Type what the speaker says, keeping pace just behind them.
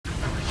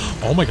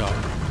Oh my god.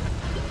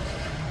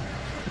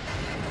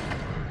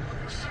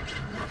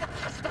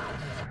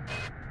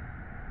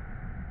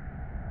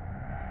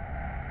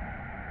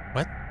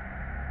 What?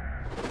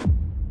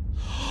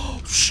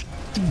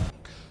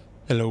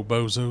 Hello,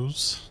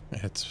 bozos.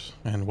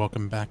 And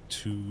welcome back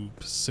to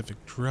Pacific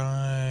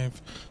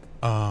Drive.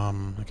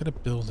 I gotta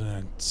build an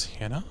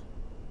antenna,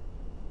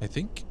 I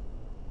think.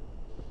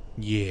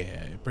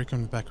 Yeah, break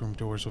on the back room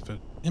doors with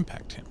an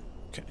impact him.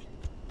 Okay.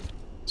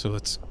 So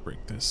let's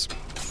break this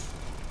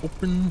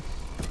open.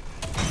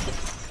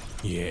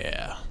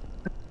 Yeah.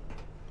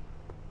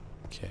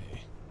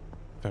 Okay.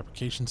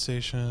 Fabrication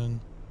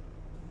station.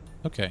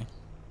 Okay.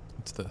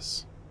 What's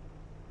this?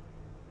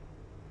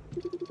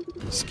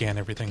 Scan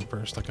everything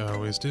first like I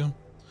always do.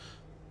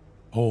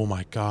 Oh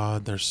my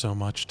god, there's so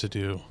much to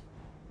do.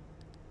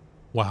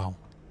 Wow.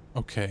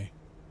 Okay.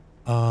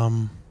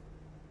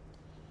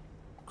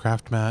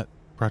 Craft mat,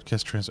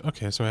 broadcast trans.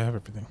 Okay, so I have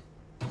everything.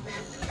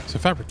 So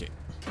fabricate.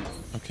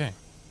 Okay.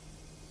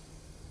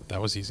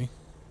 That was easy.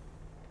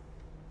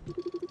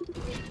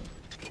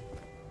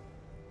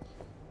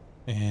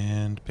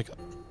 And pick up.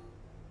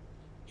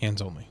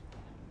 Hands only.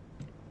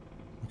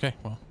 Okay,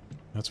 well,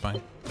 that's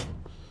fine.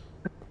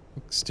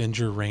 Extend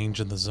your range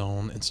in the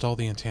zone. Install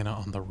the antenna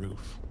on the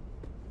roof.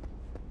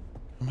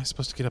 How am I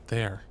supposed to get up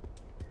there?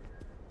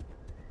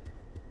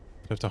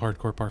 Do I have to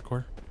hardcore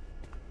parkour?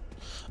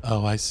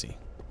 Oh, I see.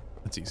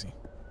 That's easy.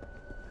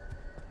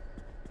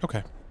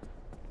 Okay.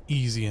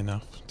 Easy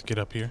enough to get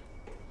up here.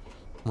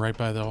 Right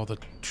by all the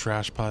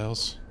trash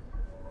piles.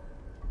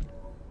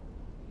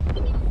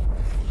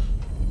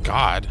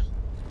 God.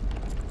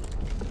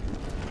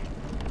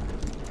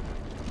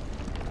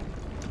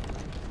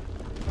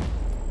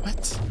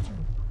 What?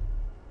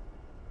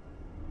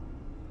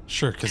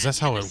 Sure, because that's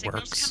how it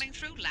works. Coming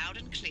through loud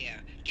and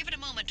clear. Give it a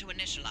moment to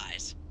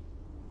initialize.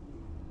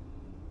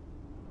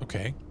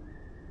 Okay.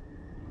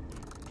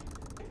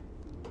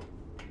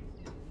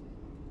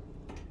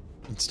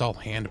 Install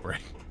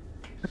handbrake.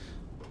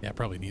 Yeah, I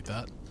probably need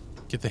that.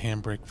 Get the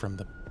handbrake from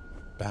the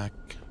back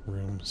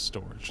room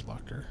storage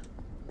locker.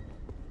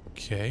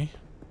 Okay.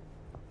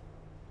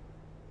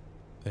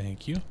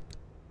 Thank you.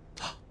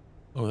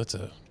 Oh, that's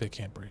a big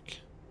handbrake.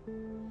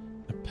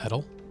 A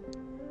pedal.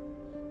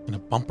 And a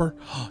bumper.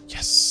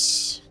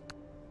 Yes.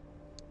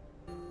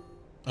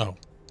 Oh.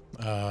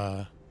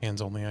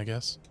 Hands only, I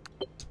guess.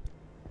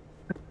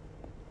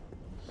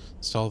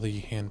 Install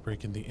the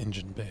handbrake in the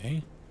engine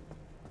bay.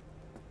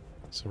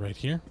 So right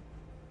here.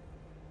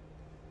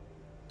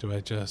 Do I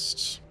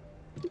just...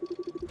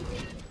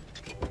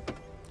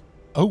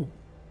 Oh!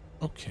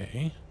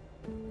 Okay.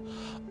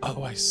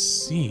 Oh, I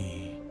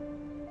see.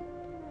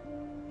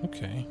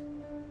 Okay.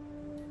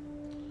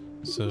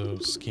 So,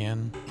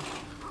 scan.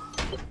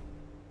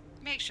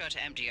 Make sure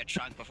to empty your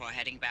trunk before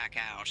heading back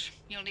out.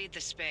 You'll need the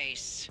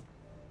space.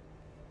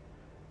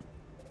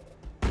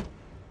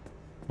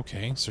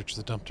 Okay, search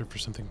the dumpster for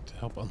something to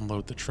help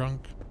unload the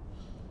trunk.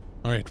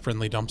 Alright,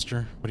 friendly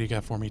dumpster, what do you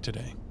got for me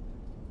today?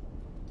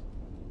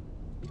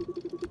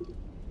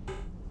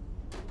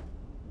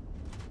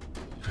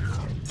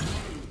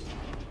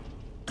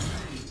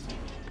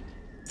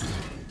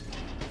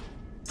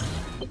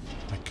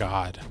 My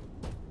god.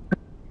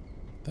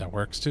 That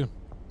works too.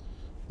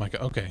 My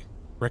god, okay.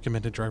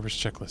 Recommended driver's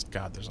checklist.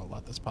 God, there's a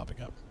lot that's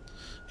popping up.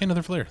 Hey,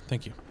 another flare,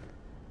 thank you.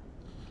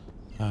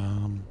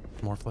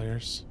 More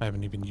flares. I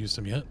haven't even used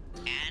them yet.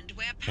 And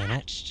we're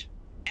patched.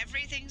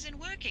 Everything's in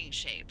working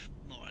shape,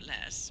 more or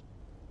less.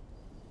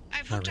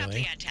 I've hooked up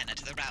the antenna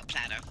to the route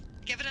planner.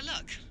 Give it a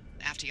look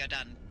after you're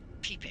done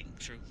peeping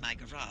through my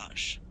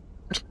garage.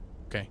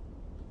 Okay.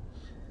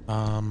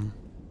 What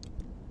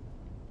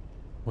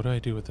do I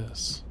do with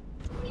this?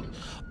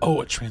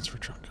 Oh, a transfer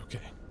trunk.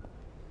 Okay.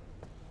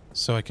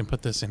 So I can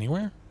put this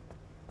anywhere?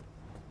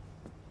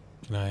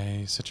 Can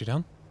I set you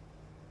down?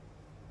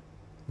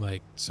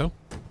 Like so?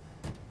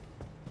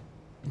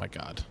 Oh my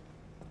god.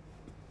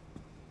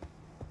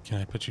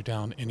 Can I put you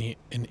down in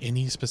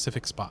any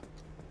specific spot?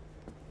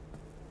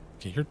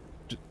 Okay, you're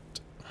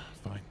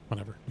fine,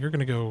 whatever. You're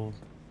gonna go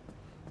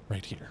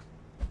right here.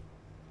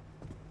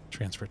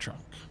 Transfer trunk.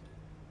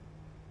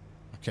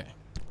 Okay.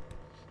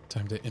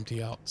 Time to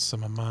empty out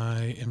some of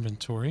my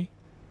inventory.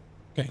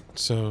 Okay,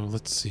 so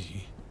let's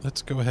see.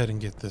 Let's go ahead and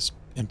get this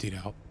emptied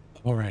out.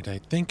 Alright, I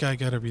think I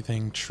got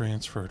everything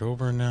transferred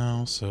over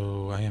now,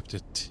 so I have to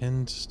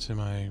tend to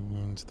my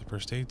wounds at the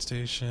first aid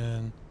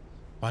station,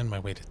 find my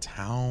way to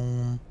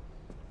town.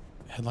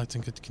 Headlights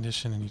in good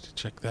condition, I need to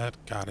check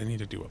that. God, I need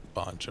to do a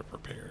bunch of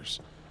repairs.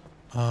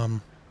 Let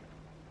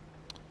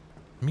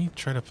me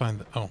try to find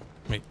the... Oh,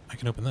 wait, I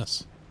can open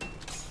this.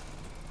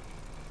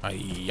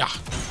 Hi-ya!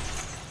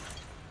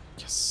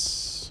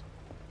 Yes!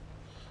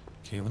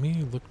 Okay, let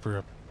me look for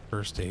a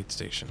first aid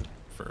station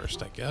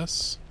first, I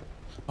guess.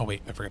 Oh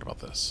wait, I forgot about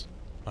this.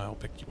 I'll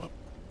pick you up.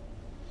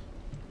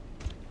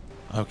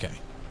 Okay,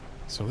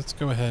 so let's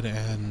go ahead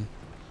and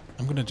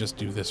I'm gonna just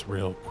do this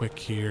real quick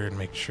here and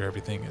make sure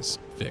everything is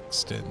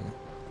fixed and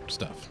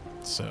stuff.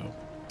 So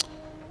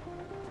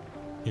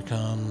here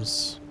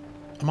comes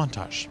a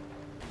montage.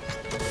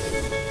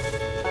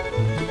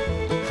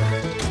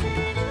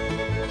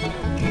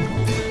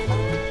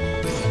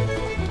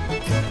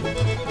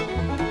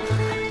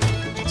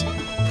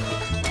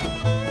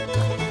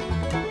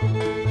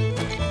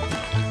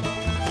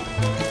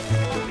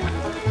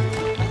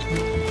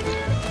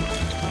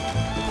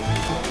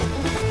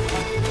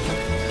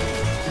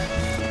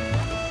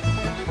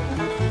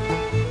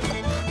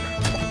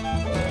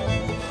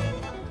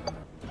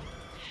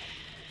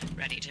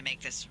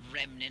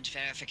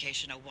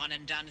 teleportation a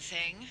one-and-done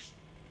thing?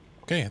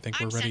 Okay, I think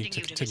we're I'm ready sending to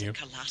you to continue.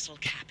 visit Colossal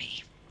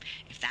Cappy.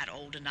 If that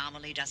old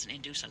anomaly doesn't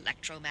induce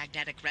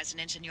electromagnetic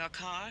resonance in your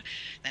car,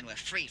 then we're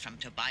free from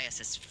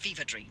Tobias's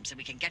fever dreams and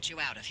we can get you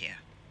out of here.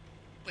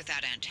 With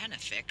that antenna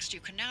fixed, you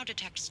can now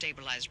detect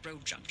stabilized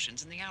road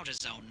junctions in the outer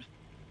zone.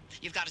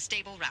 You've got a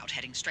stable route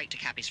heading straight to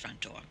Cappy's front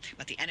door,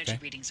 but the energy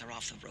readings are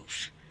off the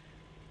roof.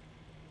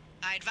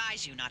 I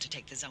advise you not to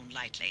take the zone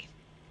lightly.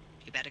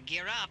 You better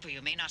gear up or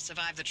you may not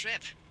survive the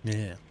trip.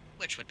 Yeah.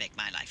 Which would make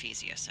my life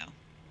easier, so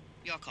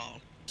your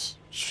call.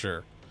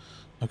 Sure.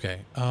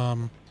 Okay,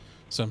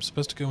 so I'm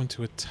supposed to go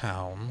into a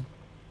town,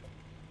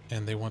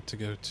 and they want me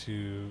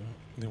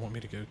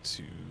to go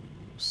to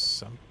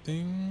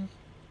something?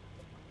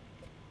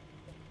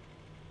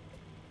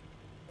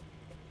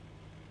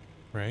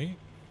 Right?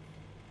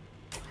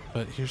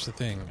 But here's the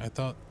thing, I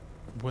thought,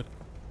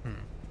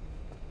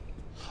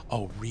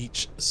 Oh,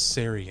 reach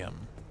Cerium.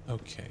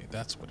 Okay,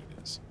 that's what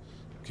it is.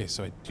 Okay,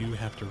 so I do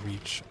have to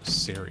reach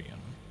Cerium,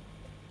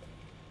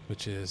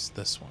 which is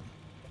this one.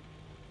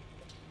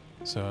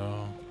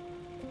 So,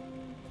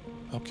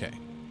 okay.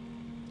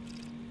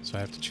 So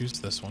I have to choose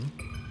this one.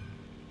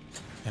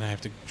 And I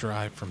have to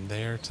drive from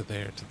there to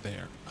there to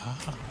there.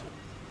 Ah.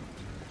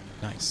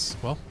 Nice.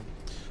 Well,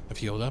 I've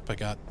healed up. I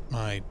got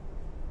my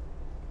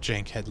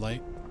jank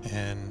headlight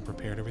and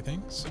repaired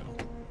everything. So,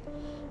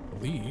 I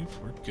believe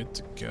we're good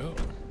to go.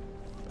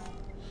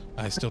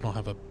 I still don't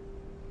have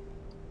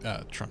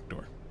a trunk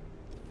door.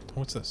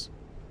 What's this?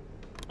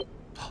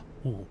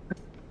 Ooh.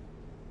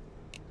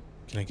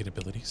 Can I get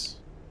abilities?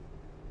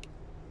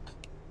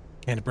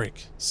 And a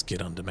brake.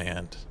 Skid on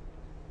demand.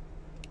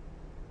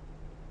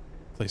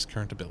 Place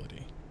current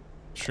ability.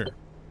 Sure.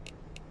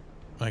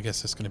 I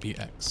guess it's going to be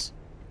X.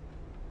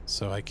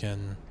 So I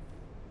can...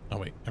 Oh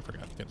wait, I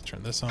forgot. I got to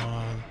turn this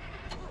on.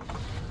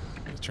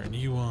 Gotta turn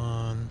you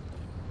on.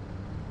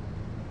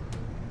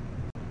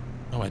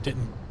 Oh, I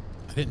didn't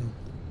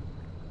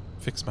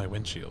fix my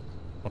windshield.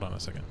 Hold on a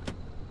second.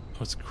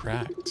 Oh, it's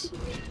cracked.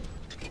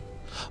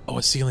 Oh,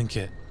 a sealing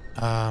kit.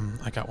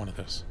 I got one of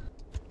those.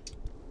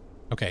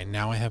 Okay,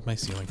 now I have my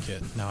sealing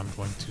kit. Now I'm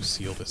going to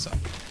seal this up.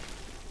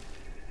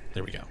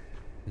 There we go.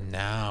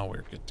 Now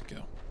we're good to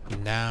go.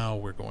 Now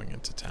we're going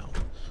into town.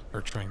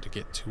 Or trying to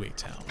get to a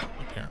town,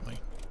 apparently.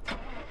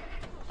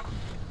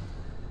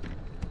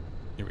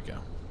 Here we go.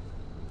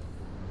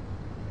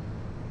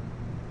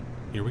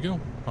 Here we go.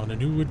 On a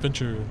new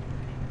adventure.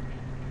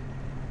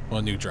 Well,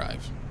 a new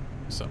drive.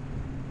 So.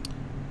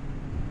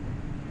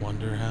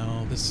 Wonder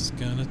how this is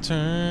gonna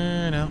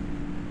turn out.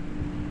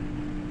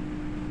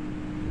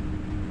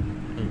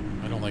 Ooh,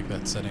 I don't like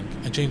that setting.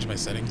 I changed my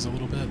settings a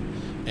little bit,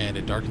 and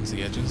it darkens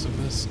the edges of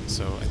this,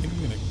 so I think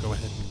I'm gonna go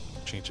ahead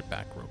and change it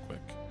back real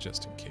quick,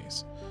 just in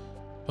case.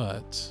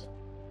 But...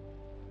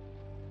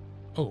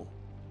 Oh.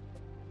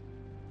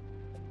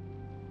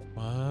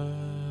 What?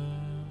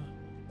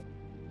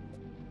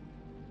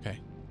 Okay.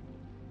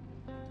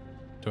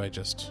 Do I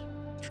just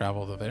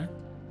travel to there?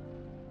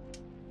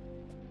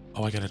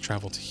 Oh, I gotta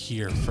travel to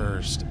here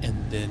first,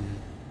 and then...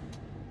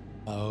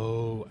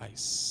 Oh, I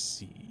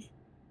see.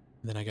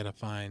 And then I gotta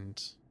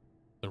find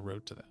the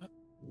road to that.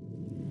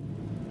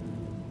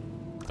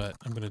 But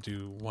I'm gonna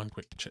do one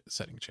quick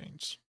setting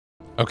change.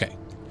 Okay,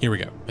 here we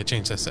go. I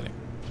changed that setting.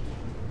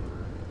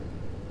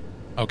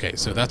 Okay,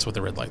 so that's what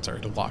the red lights are.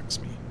 It locks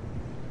me.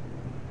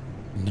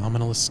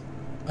 Anomalous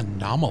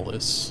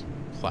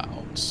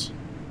clouds.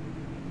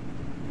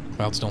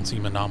 Clouds don't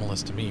seem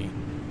anomalous to me.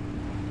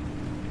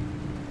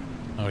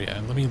 Oh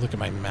yeah, let me look at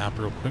my map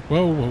real quick.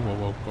 Whoa, whoa, whoa,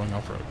 whoa, going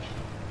off-road.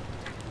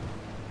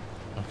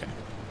 Okay.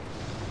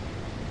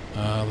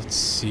 Let's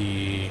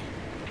see.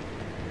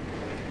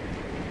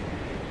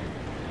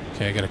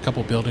 Okay, I got a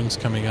couple buildings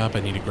coming up. I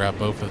need to grab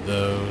both of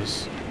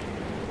those.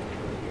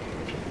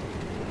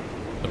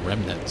 The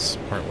Remnants,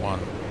 part 1.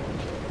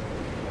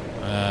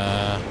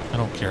 I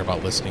don't care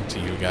about listening to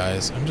you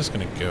guys. I'm just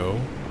gonna go.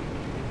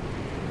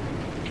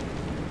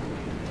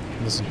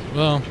 Listen,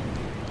 well,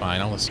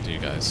 fine, I'll listen to you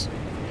guys.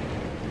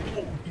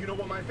 Oh, you know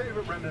what my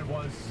favorite remnant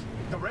was?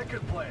 The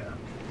record player.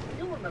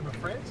 You remember,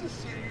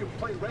 Francis? You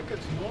play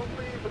records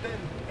normally, but then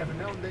every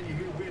now and then you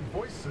hear weird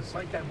voices.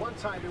 Like that one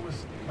time it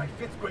was my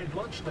 5th grade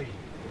lunch lady.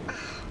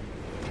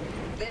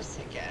 This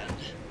again.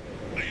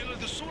 You know,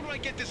 the sooner I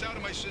get this out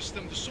of my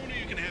system, the sooner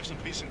you can have some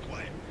peace and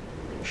quiet.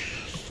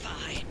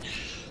 Fine.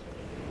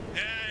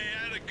 Hey,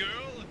 atta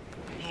girl.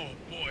 Oh,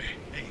 boy.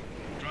 Hey,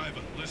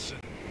 driver, listen.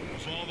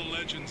 Of all the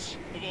legends,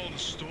 of all the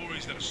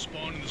stories that have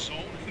spawned in the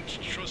zone,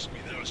 trust me,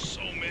 there are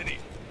so many.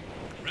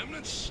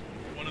 Remnants?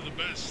 One of the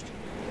best.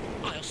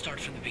 I'll start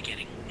from the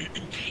beginning.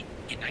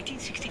 In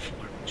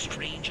 1964,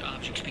 strange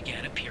objects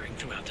began appearing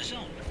throughout the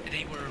zone.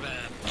 They were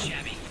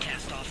shabby,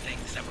 cast-off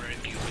things that were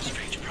imbued with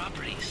strange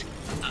properties.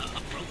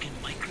 A broken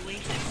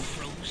microwave that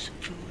froze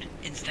food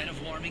instead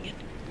of warming it.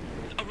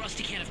 A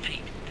rusty can of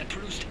paint that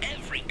produced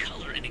every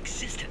color in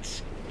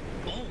existence.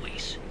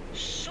 Always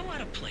so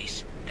out of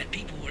place that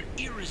people were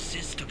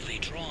irresistibly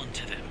drawn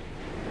to them.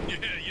 Yeah,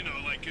 you know,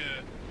 like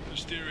a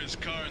mysterious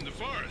car in the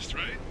forest,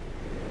 right?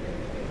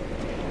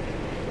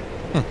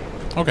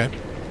 Okay.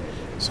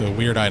 So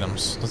weird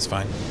items. That's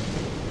fine.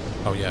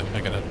 Oh yeah,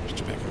 I gotta put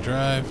you back in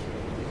drive.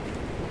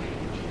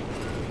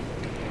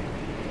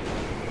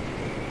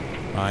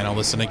 Fine, I'll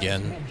listen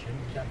again. Mentioned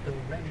that the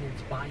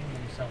remnants bind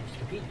themselves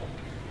to people,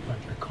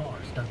 like the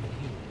cars done with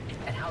you,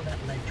 and how that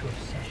led to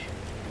obsession.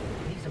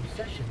 These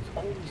obsessions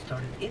always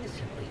started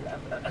innocently,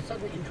 a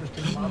sudden interest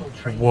in model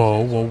trains.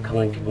 Whoa.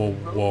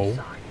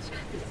 Signs.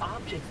 The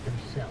objects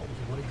themselves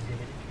would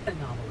exhibit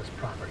anomalous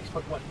properties,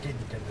 but what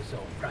didn't in the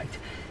zone, right?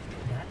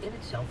 That in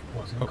itself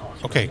wasn't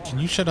cause for Okay, alarm. can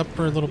you shut up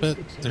for a little bit?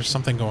 There's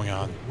something going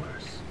on.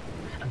 Worse,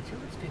 until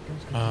its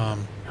victims could do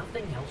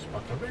nothing else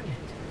but the remnant.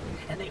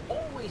 And they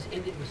always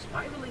ended with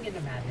spiraling into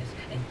madness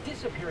and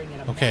disappearing in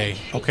a mad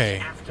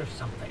chase after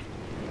something.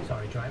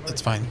 Sorry, driver.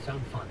 That's fine. It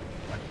sound fun,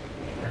 but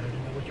better to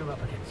know what you're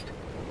up against.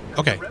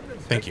 Okay,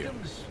 thank you.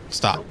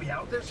 Stop. They'll be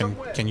out there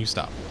somewhere. Can you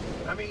stop?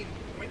 I mean,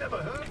 we never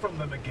heard from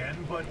them again,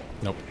 but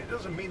Nope. it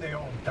doesn't mean they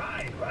all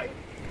died, right?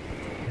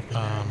 If the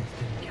madness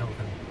didn't kill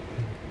them,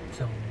 the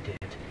zone did.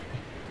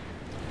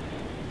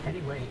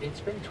 Anyway,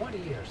 it's been 20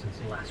 years since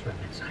the last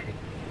remnant sighting.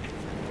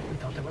 We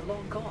thought they were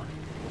long gone.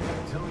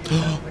 Until you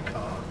got in the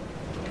car.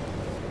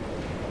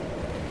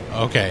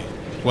 Okay,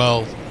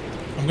 well,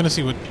 I'm gonna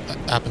see what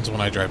happens when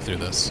I drive through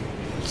this.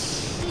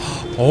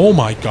 Oh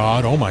my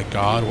god,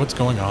 what's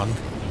going on?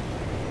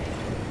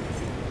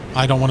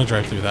 I don't want to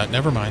drive through that.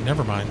 Never mind.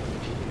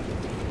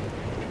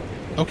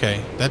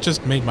 Okay, that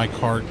just made my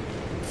car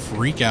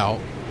freak out.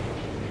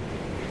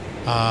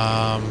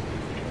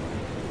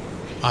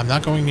 I'm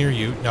not going near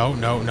you. No.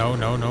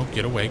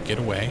 Get away.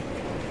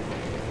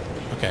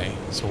 Okay,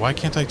 so why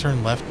can't I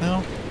turn left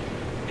now?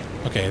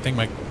 Okay, I think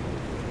my...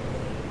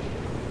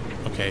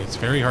 Okay, it's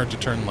very hard to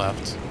turn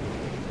left.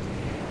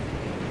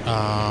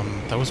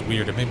 That was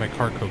weird. It made my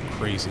car go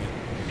crazy.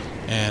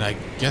 And I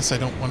guess I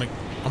don't want to...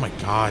 Oh my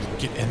god,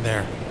 get in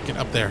there. Get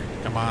up there.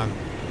 Come on.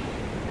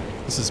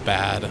 This is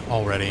bad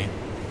already.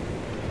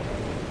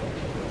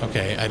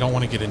 Okay, I don't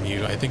want to get in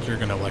you. I think you're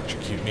going to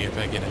electrocute me if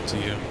I get into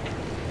you.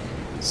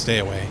 Stay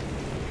away.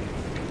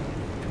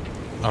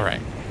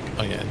 Alright.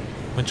 Oh yeah,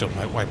 windshield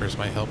wipers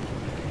might help.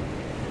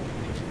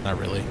 Not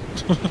really.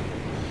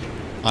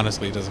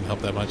 Honestly, it doesn't help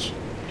that much.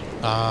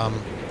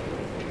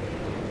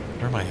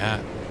 Where am I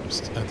at?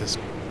 Just at this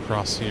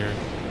cross here.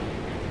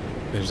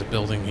 There's a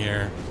building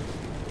here.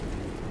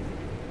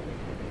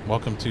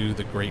 Welcome to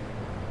the Great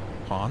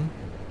Pond.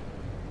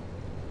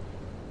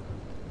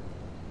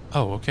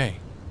 Oh, okay.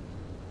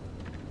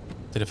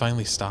 Did it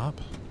finally stop?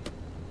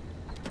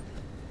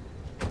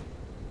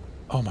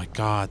 Oh my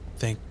god,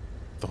 thank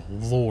the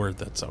Lord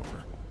that's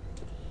over.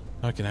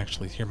 Now I can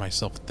actually hear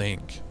myself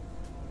think.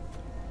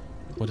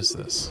 What is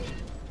this?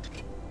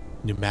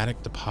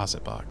 Pneumatic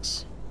deposit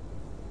box.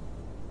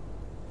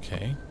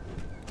 Okay.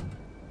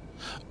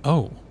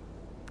 Oh.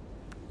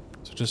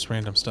 So just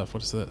random stuff.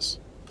 What is this?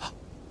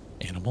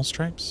 Animal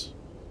stripes?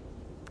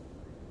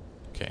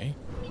 Okay.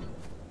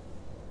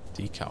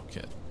 Decal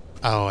kit.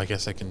 Oh, I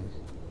guess I can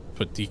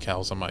put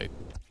decals on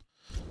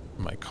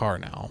my car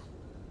now.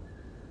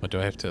 But do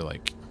I have to,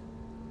 like,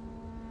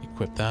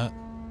 equip that?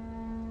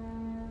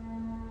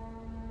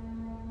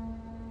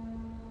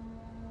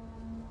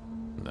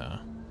 No.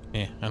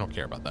 I don't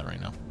care about that right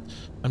now.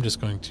 I'm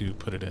just going to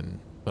put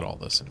all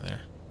this in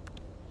there.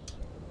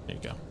 There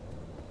you go.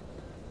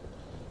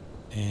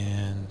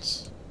 And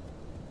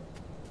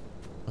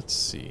let's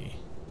see.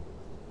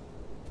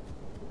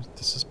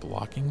 This is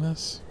blocking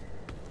this?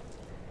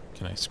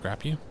 Can I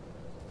scrap you?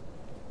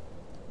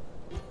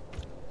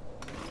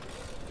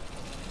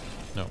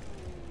 No.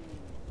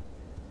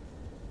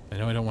 I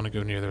know I don't want to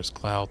go near those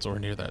clouds or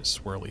near that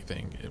swirly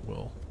thing. It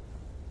will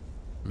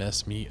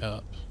mess me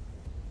up.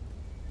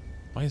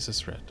 Why is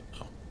this red?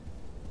 Oh.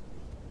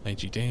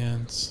 IG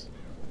Dance.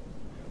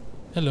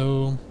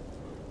 Hello.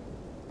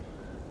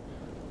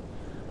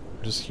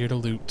 I'm just here to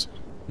loot.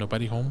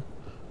 Nobody home?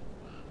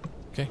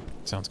 Okay,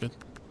 sounds good.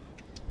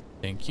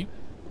 Thank you.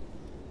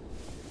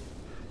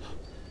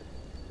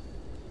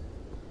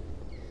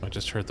 I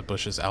just heard the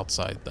bushes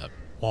outside that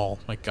wall.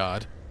 My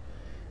god.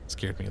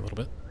 Scared me a little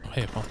bit. Oh,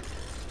 hey, a phone.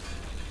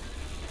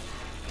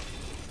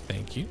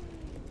 Thank you.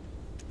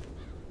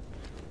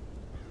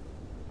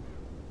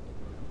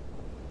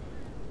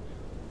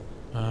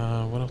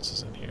 What else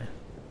is in here?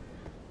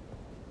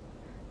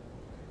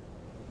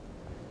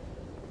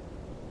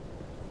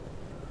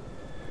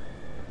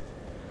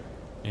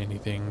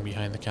 Anything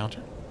behind the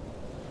counter?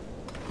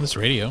 This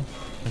radio.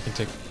 I can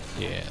take...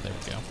 Yeah, there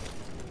we go.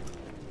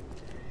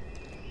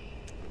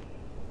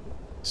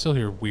 Still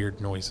hear weird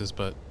noises,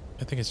 but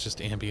I think it's just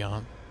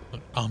ambiance.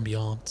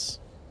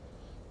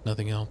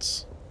 Nothing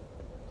else.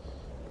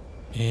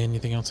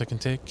 Anything else I can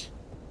take?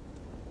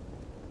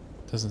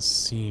 Doesn't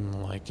seem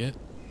like it.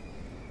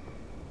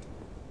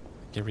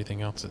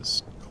 Everything else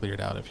is cleared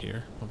out of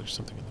here. Oh, there's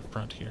something in the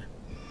front here.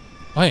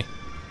 Oh, hey!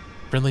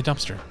 Friendly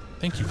dumpster.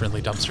 Thank you,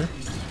 friendly dumpster.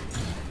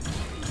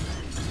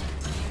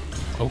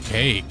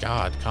 Okay,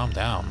 God, calm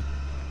down.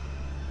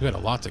 You had a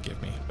lot to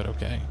give me, but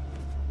okay.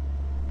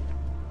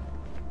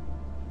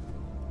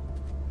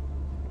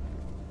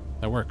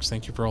 That works.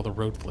 Thank you for all the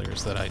road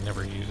flares that I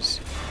never use.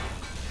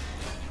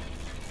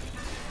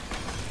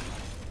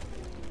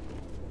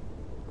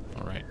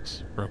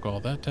 Perfect. Broke all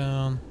that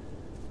down.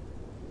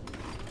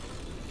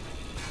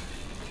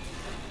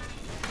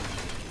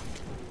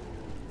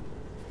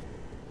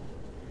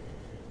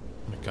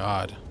 Oh my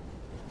god.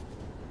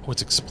 Oh,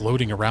 it's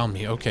exploding around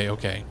me. Okay,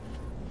 okay.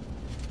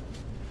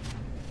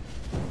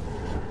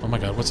 Oh my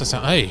god, what's that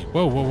sound? Hey!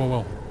 Whoa, whoa, whoa,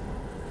 whoa.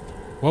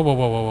 Whoa, whoa,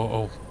 whoa, whoa, whoa.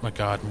 Oh my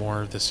god,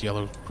 more of this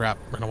yellow crap.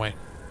 Run away.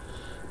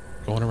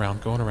 Going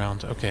around, going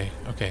around. Okay,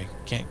 okay.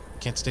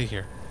 Can't stay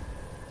here.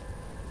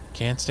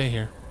 Can't stay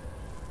here.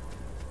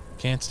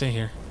 Can't stay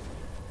here.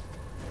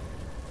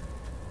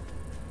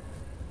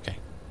 Okay,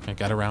 I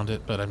got around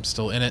it, but I'm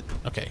still in it.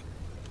 Okay.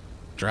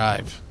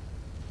 Drive.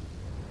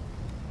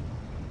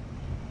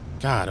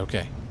 God,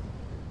 okay.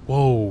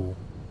 Whoa.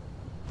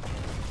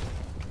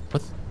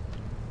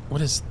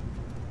 What is...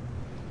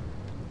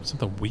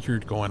 Something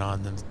weird going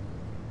on then.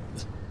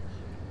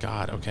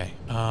 God, okay.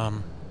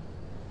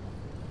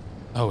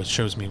 Oh, it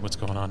shows me what's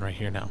going on right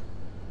here now.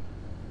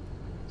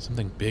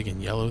 Something big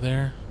and yellow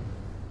there.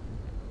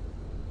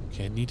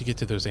 Okay, I need to get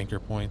to those anchor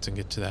points and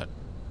get to that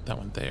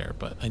one there,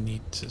 but I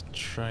need to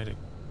try to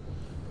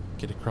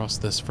get across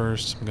this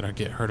first. I'm gonna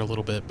get hurt a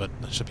little bit, but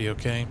that should be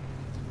okay.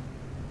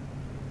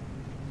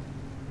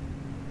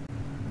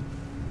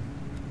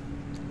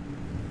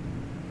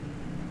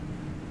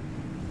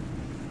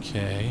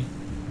 Okay.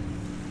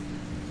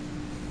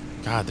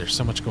 God, there's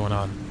so much going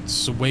on.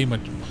 It's way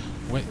much...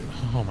 Wait,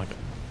 oh my god.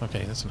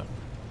 Okay, that's enough.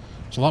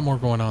 There's a lot more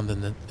going on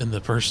than in the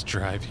first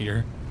drive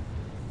here.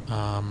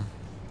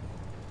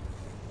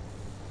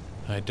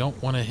 I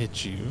don't want to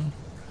hit you.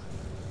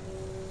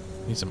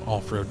 Need some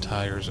off-road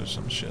tires or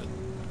some shit.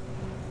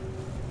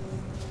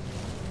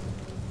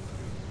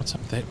 What's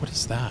up there? What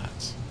is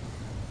that?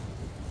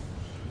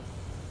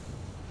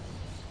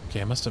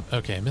 Okay, I must have...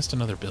 Okay, I missed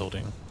another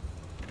building.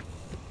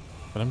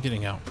 But I'm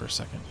getting out for a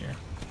second here.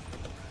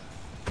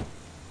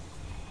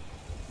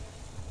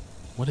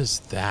 What is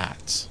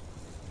that?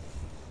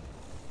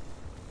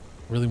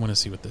 Really want to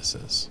see what this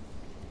is.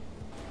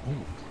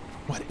 Ooh,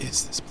 what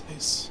is this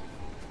place?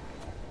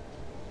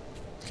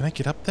 Can I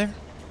get up there?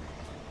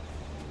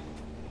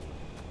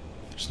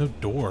 There's no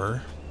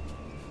door.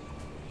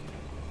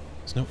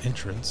 There's no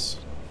entrance.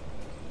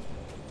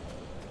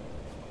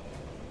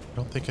 I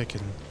don't think I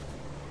can...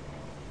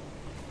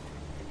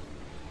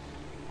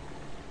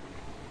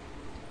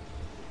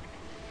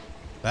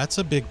 That's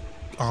a big,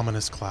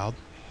 ominous cloud.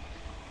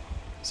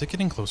 Is it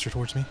getting closer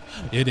towards me?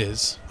 It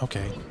is.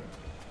 Okay.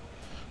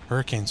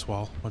 Hurricane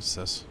swell. What's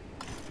this?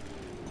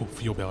 Oh,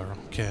 fuel barrel.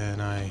 Can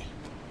I...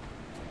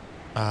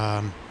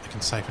 I can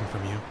siphon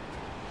from you.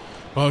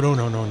 Oh, no,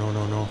 no, no, no,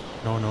 no, no.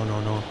 No, no,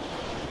 no, no.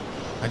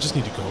 I just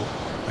need to go.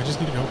 I just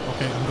need to go.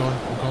 Okay, I'm going.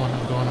 I'm going.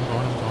 I'm going. I'm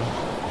going. I'm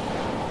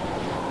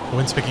going. The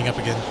wind's picking up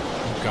again.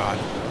 Oh, God.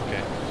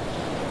 Okay.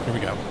 Here we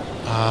go.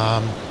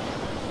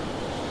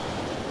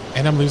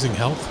 And I'm losing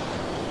health.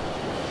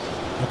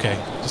 Okay,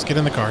 just get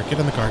in the car, get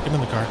in the car, get in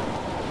the car.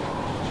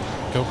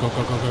 Go, go,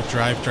 go, go, go.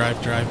 Drive,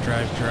 drive, drive,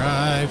 drive,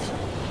 drive.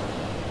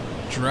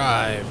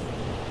 Drive.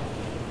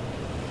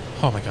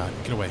 Oh my god,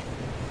 get away.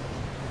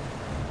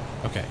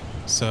 Okay,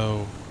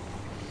 so...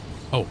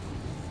 Oh.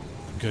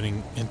 I'm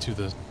getting into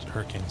the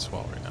hurricane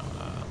swell right now.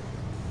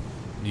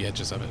 The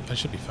edges of it. I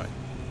should be fine.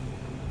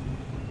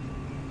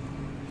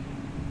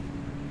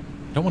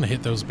 I don't want to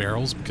hit those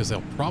barrels because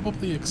they'll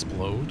probably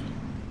explode.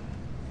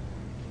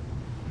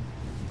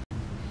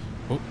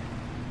 Oh,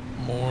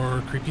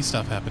 more creepy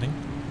stuff happening.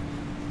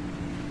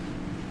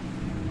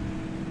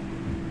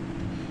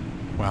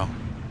 Wow.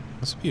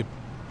 This would be a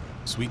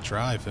sweet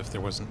drive if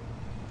there wasn't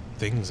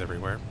things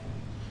everywhere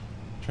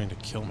trying to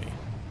kill me.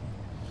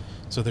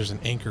 So there's an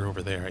anchor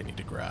over there I need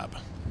to grab.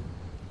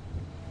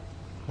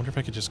 Wonder if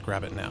I could just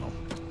grab it now.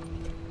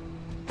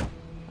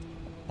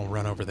 I'll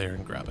run over there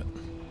and grab it.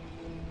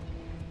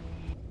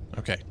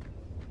 Okay.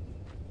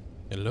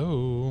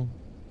 Hello?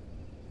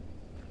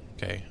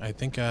 Okay, I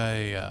think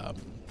I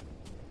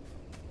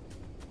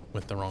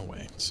went the wrong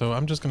way. So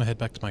I'm just going to head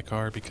back to my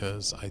car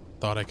because I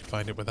thought I could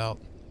find it without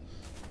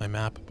my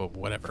map, but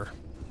whatever.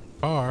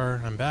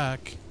 Car, I'm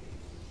back.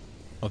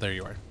 Oh, there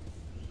you are.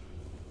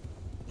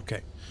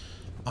 Okay.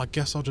 I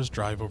guess I'll just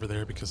drive over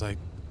there because I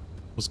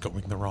was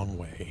going the wrong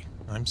way.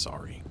 I'm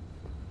sorry.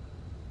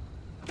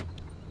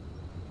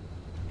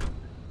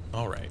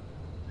 Alright.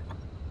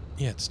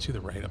 Yeah, it's to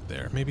the right up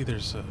there. Maybe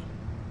there's a...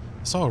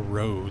 I saw a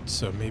road,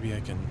 so maybe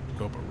I can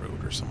go up a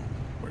road or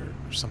somewhere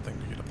or something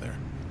to get up there.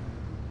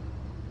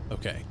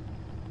 Okay.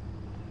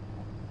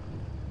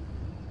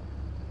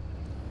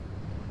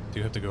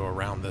 Do have to go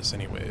around this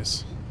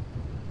anyways.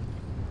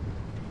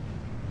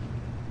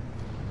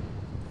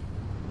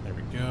 There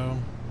we go.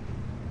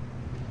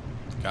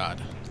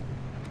 God.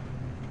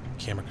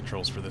 Camera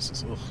controls for this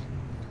is...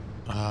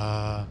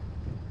 Ugh.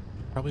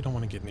 Probably don't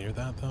want to get near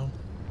that, though.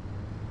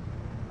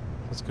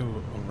 Let's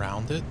go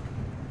around it.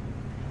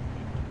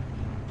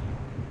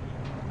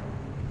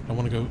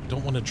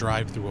 Don't want to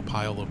drive through a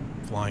pile of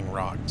flying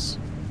rocks.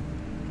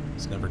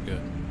 It's never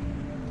good.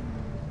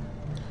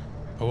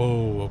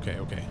 Oh, okay,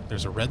 okay.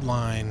 There's a red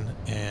line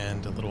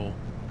and a little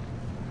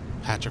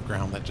patch of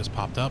ground that just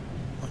popped up.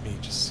 let me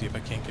just see if I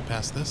can't get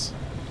past this.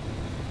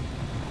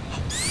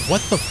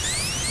 What the?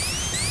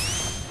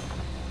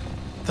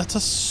 That's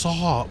a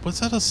saw. Was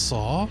that a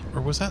saw?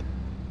 Or was that...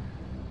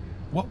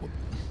 What?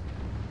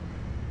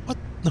 What?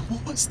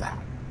 What was that?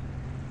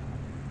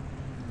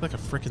 Like a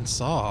freaking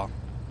saw.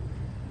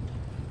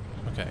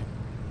 Okay.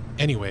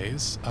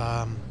 Anyways,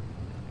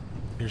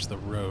 here's the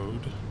road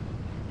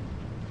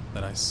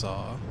that I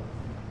saw.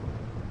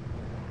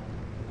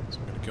 So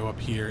I'm gonna go up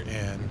here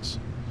and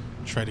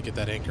try to get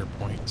that anchor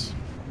point.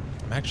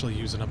 I'm actually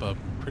using up a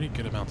pretty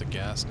good amount of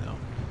gas now.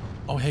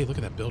 Oh, hey, look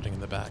at that building in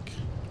the back.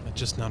 I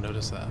just now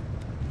noticed that.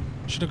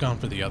 Should have gone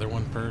for the other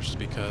one first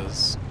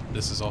because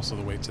this is also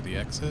the way to the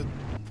exit.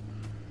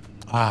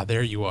 Ah,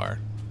 there you are.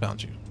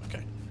 Found you.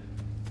 Okay.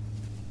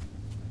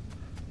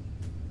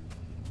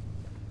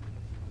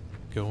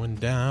 Going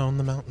down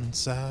the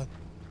mountainside.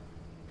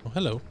 Oh,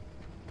 hello.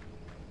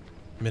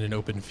 I'm in an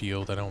open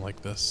field. I don't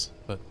like this,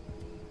 but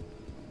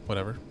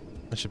whatever.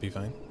 That should be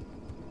fine.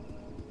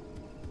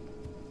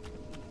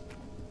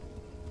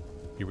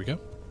 Here we go.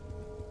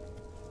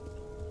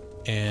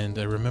 And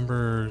I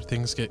remember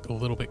things get a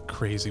little bit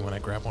crazy when I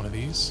grab one of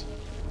these.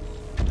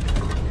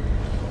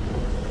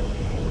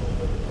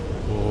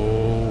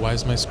 Oh, why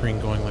is my screen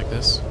going like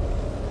this?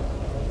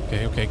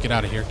 Okay, okay, get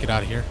out of here, get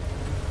out of here.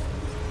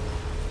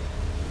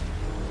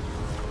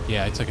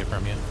 Yeah, I took it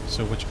from you.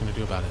 So what you gonna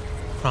do about it?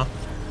 Huh?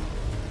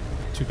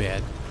 Too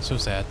bad. So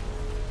sad.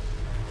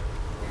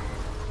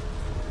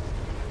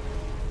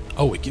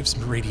 Oh, it gives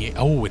me radiation.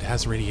 Oh, it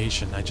has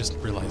radiation. I just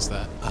realized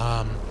that.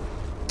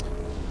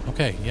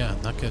 Okay, yeah,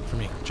 not good for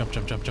me. Jump,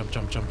 jump, jump, jump,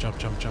 jump, jump, jump,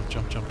 jump, jump,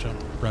 jump, jump,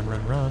 jump. Run,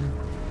 run, run.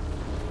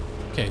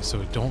 Okay,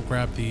 so don't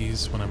grab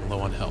these when I'm low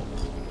on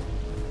health.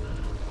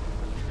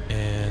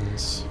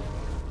 And...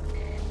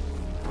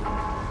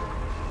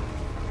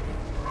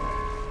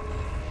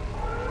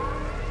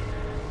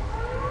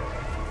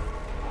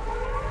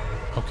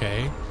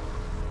 okay.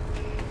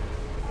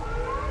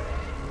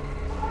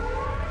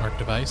 Mark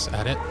device,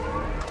 add it.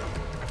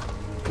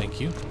 Thank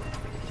you.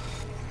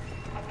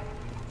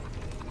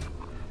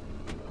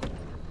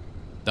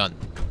 Done.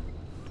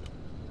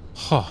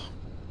 Huh.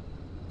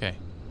 Okay.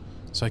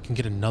 So I can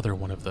get another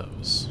one of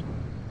those.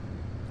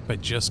 If I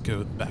just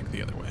go back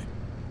the other way.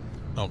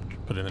 Oh,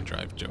 put it in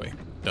drive, Joey.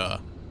 Duh.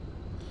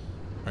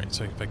 Alright,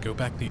 so if I go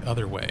back the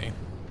other way,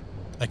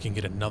 I can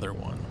get another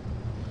one.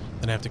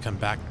 Then I have to come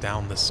back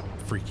down this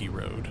freaky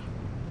road.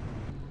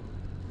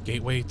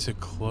 Gateway to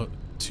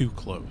too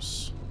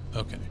close.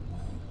 Okay.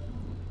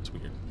 It's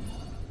weird.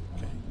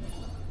 Okay.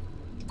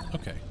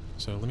 Okay.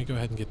 So let me go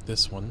ahead and get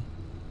this one.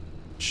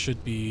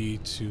 Should be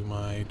to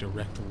my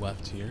direct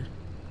left here.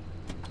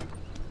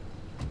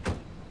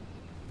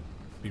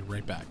 Be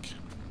right back.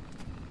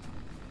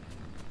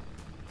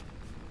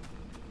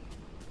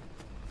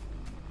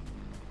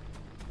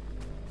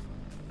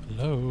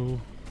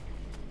 Hello?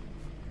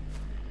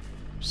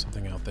 There's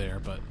something out there,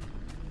 but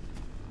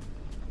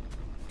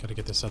gotta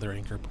get this other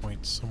anchor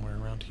point somewhere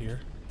around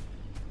here.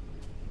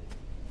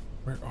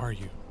 Where are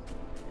you?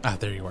 Ah,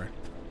 there you are.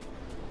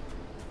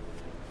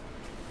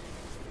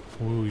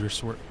 Ooh, you're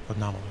sort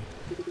anomaly.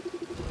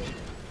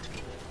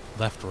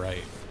 Left,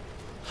 right.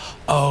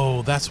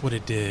 Oh, that's what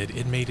it did.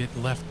 It made it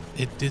left.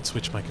 It did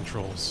switch my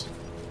controls.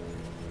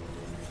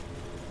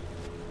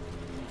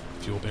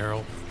 Fuel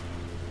barrel.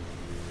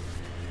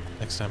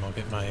 Next time I'll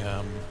get my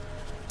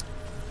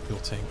fuel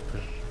tank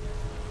for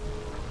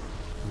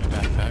my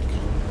backpack.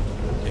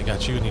 Okay,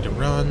 got you. I need to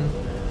run.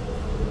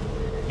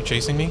 You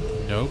chasing me?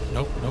 Nope,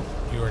 nope, nope.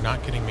 You are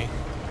not getting me.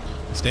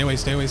 Stay away,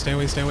 stay away, stay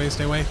away, stay away,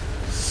 stay away.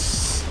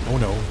 Oh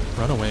no.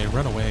 Run away,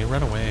 run away,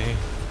 run away.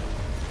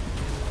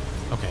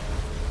 Okay.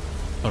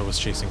 Thought it was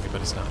chasing me,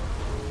 but it's not.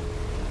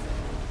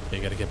 Okay,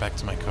 gotta get back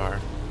to my car.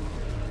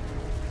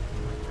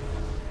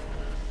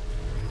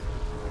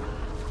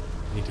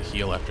 Need to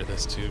heal after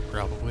this too,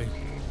 probably.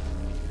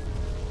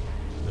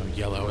 No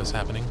yellow is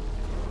happening.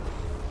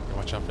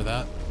 Watch out for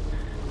that.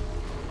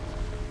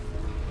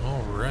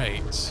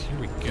 Alright, here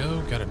we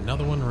go. Got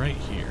another one right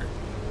here.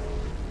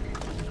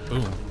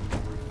 Boom.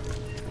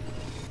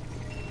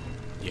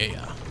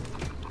 Yeah.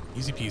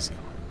 Easy peasy.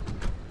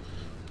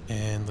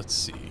 And let's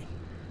see.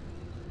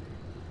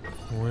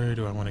 Where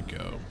do I want to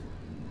go?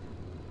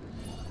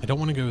 I don't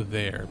want to go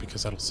there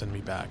because that'll send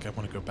me back. I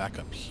want to go back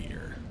up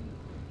here.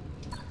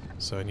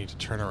 So I need to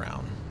turn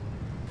around.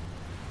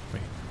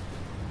 Wait.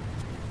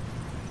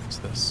 What's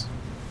this?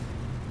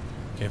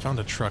 Okay, I found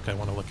a truck I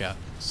want to look at,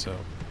 so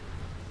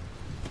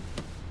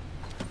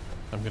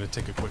I'm going to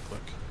take a quick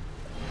look.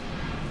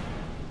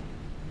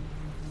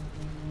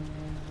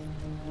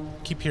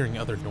 Keep hearing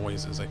other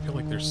noises. I feel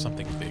like there's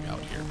something big out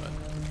here, but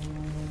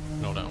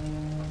I don't know.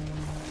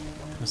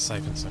 I'm gonna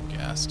siphon some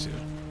gas too.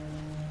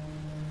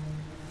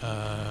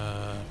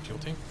 Fuel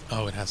tank?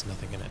 Oh, it has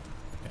nothing in it.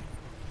 Okay.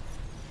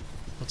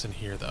 What's in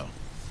here though?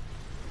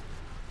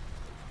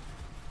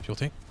 Fuel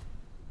tank?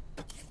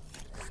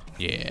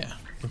 Yeah.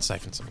 Let's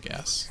siphon some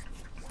gas.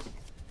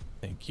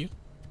 Thank you.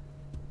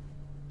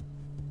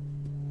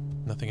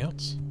 Nothing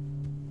else?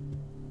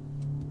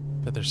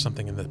 Bet there's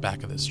something in the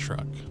back of this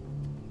truck.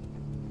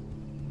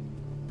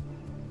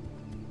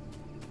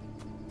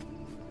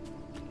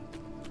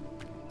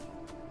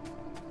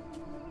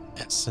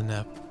 S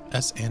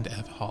and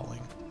F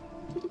hauling.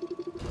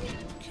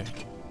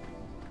 Okay.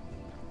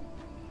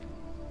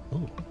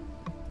 Ooh.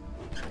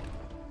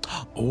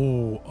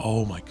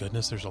 Oh my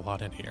goodness, there's a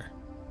lot in here.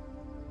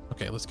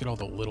 Okay, let's get all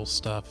the little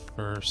stuff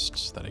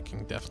first that I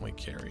can definitely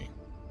carry.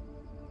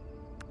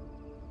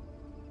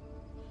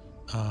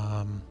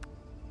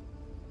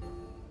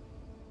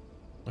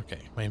 Okay,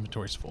 my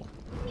inventory's full.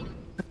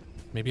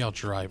 Maybe I'll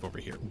drive over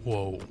here.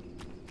 Whoa.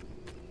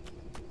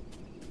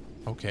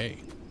 Okay,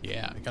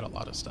 yeah, I got a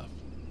lot of stuff.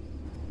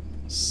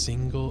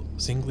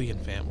 Singly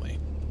and family.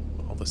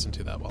 I'll listen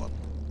to that while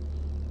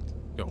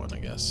I'm going, I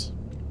guess.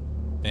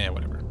 Eh,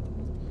 whatever.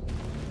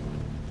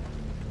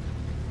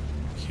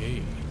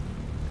 Okay.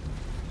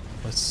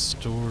 Let's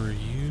store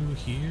you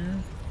here.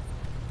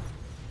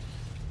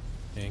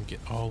 And get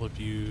all of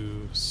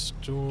you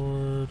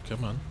stored.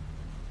 Come on.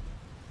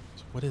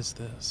 So what is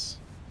this?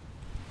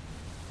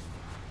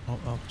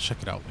 I'll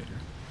check it out later.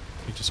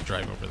 We just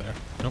drive over there.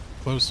 Nope,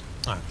 close.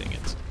 Ah, dang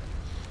it.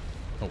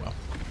 Oh well.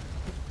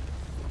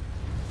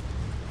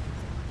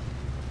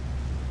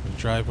 We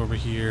drive over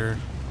here.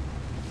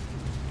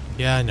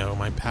 Yeah, I know.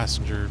 My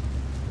passenger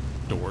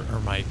door, or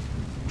my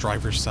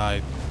driver's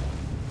side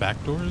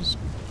back door is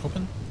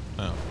open.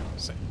 Oh,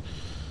 same.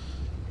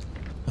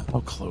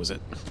 I'll close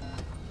it.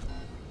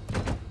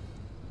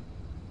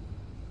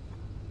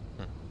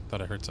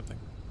 Thought I heard something.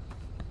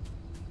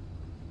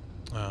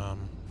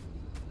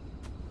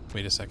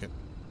 Wait a second.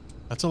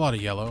 That's a lot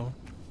of yellow.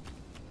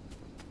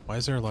 Why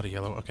is there a lot of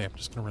yellow? Okay, I'm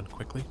just gonna run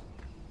quickly.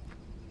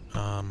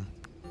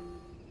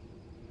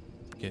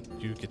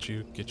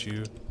 Get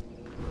you.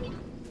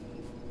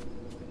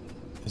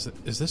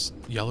 Is this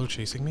yellow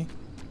chasing me?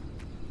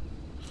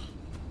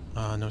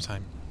 No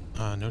time.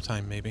 No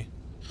time, maybe.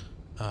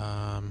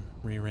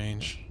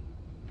 Rearrange.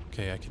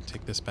 Okay, I can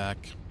take this back.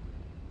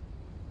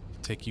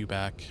 Take you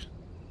back.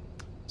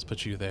 Let's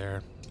put you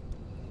there.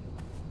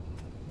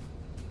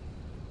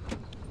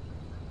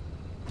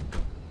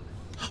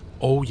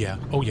 Oh yeah,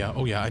 oh yeah,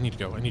 oh yeah, I need to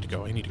go, I need to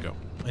go, I need to go.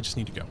 I just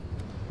need to go.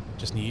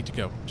 Just need to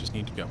go, just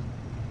need to go.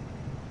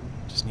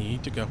 Just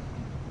need to go.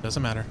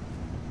 Doesn't matter.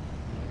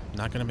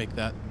 Not gonna make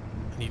that.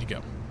 I need to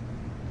go.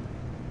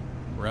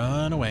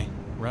 Run away,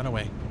 run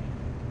away.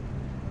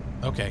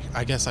 Okay,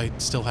 I guess I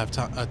still have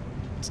a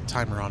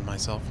timer on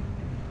myself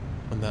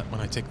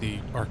when I take the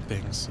arc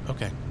things.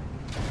 Okay.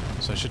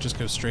 So I should just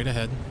go straight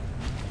ahead.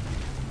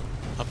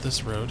 Up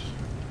this road.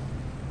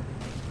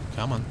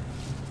 Come on.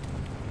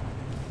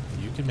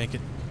 You can make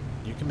it.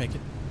 You can make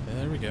it.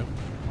 There we go.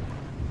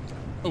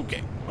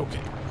 Okay, okay.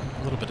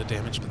 A little bit of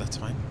damage, but that's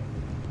fine.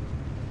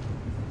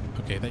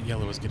 Okay, that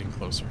yellow is getting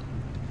closer.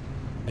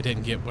 I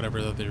didn't get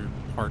whatever the other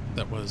part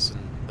that was in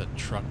the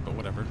truck, but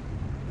whatever.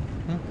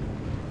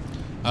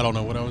 I don't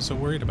know what I was so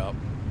worried about.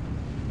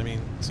 I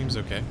mean, it seems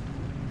okay.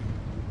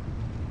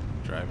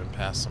 Driving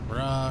past some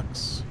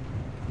rocks.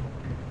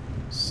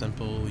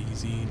 Simple,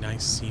 easy,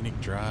 nice scenic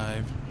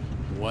drive.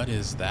 What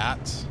is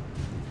that?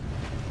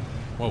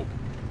 Whoa.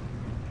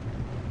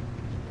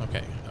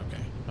 Okay,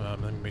 okay. Let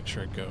me make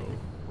sure I go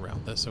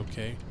around this,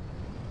 okay?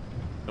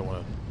 Don't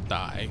want to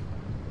die.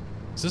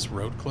 Is this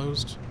road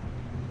closed?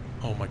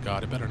 Oh my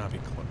god, it better not be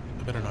closed.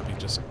 It better not be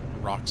just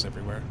rocks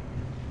everywhere.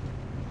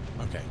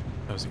 Okay,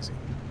 that was easy.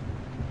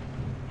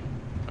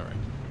 Alright.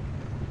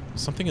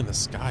 Something in the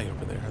sky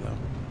over there, though.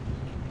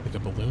 Like a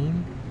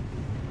balloon?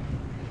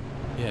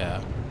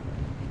 Yeah.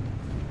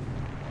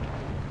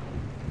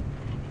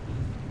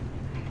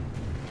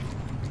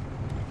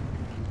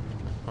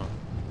 Huh.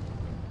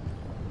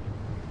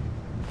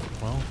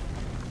 Well,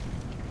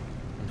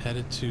 I'm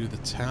headed to the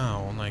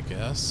town, I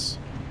guess.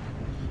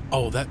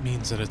 Oh, that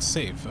means that it's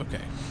safe.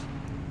 Okay.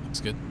 Looks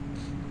good.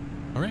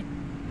 Alright.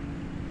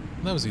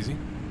 That was easy.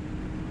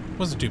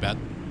 Wasn't too bad.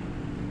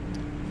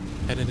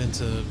 Headed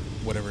into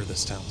whatever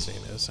this town's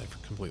name is. I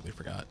completely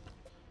forgot.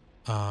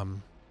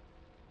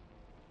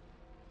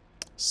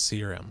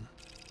 Serum.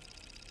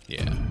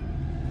 Yeah.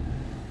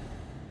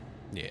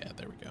 Yeah,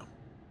 there we go.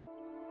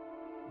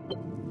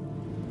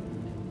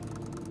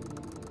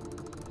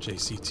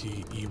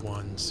 JCT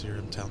E1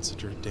 Serum Town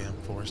Center Dam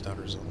Forest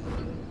Outer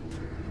Zone.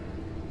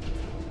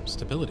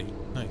 Stability.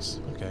 Nice.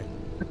 Okay.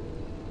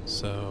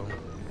 So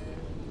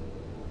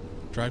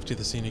drive to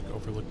the scenic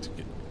overlook to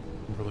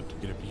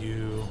get a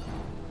view.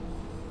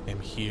 I'm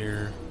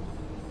here.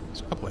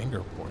 There's a couple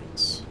anger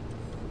points.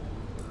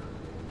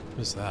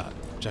 What is that?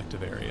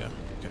 Objective area.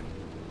 Okay.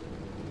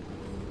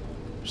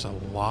 There's a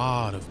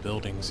lot of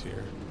buildings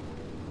here.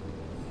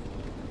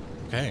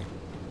 Okay.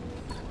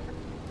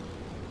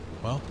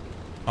 Well,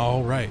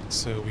 alright,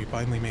 so we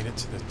finally made it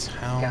to the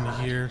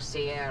town here.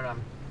 Sierra.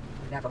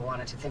 Never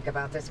wanted to think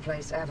about this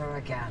place ever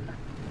again.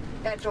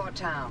 Head toward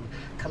town.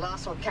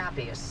 Colossal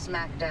Cappy is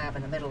smack dab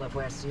in the middle of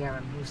where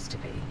Sierra used to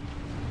be.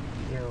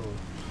 You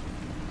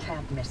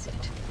can't miss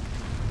it.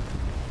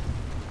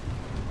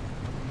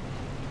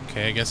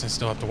 Okay, I guess I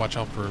still have to watch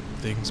out for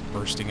things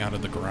bursting out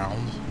of the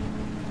ground.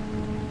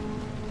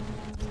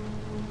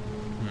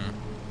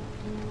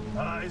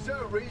 Is there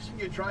a reason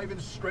you're driving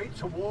straight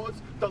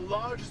towards the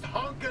largest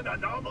honking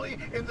anomaly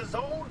in the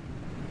zone?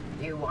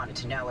 You wanted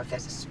to know if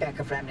there's a speck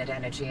of remnant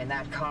energy in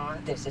that car?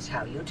 This is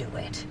how you do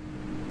it.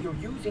 You're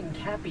using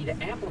Cappy to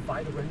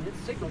amplify the remnant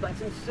signal.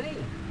 That's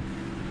insane.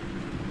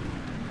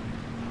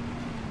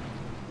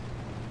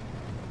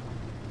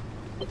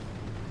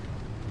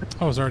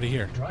 Oh, it's already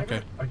here. Driver,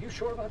 Okay. are you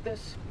sure about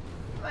this?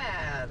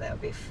 Well, they'll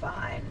be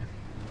fine.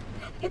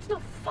 It's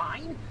not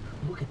fine.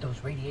 Look at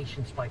those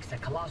radiation spikes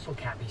that Colossal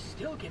Cappy's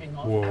still giving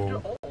off Whoa. after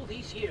all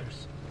these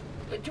years.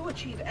 To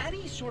achieve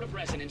any sort of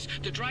resonance,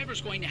 the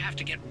driver's going to have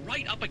to get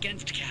right up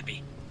against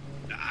Cappy.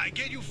 I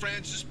get you,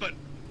 Francis, but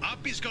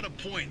Oppie's got a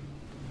point.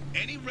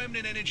 Any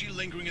remnant energy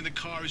lingering in the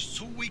car is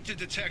too weak to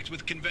detect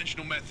with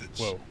conventional methods.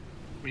 Whoa.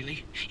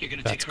 Really? You're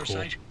gonna That's take her cool.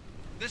 side?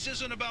 This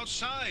isn't about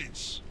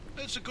sides.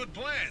 It's a good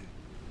plan.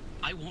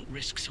 I won't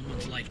risk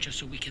someone's life just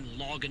so we can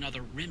log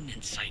another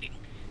remnant sighting.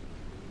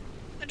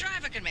 The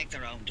driver can make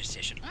their own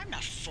decision. I'm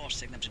not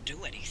forcing them to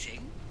do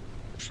anything.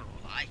 For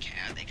all I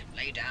care, they can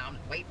lay down.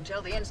 Wait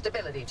until the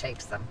instability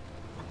takes them.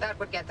 That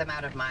would get them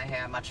out of my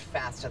hair much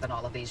faster than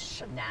all of these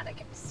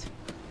shenanigans.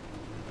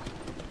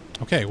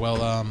 Okay,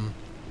 well,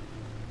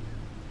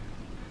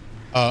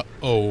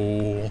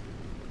 uh-oh.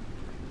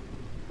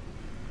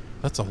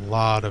 That's a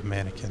lot of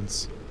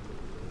mannequins.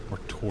 Or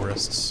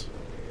tourists.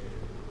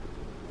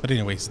 But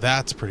anyways,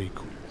 that's pretty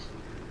cool.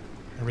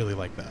 I really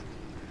like that.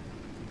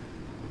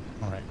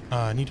 Alright,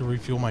 I need to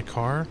refuel my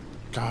car.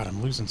 God,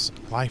 I'm losing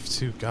life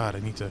too. God, I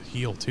need to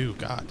heal too.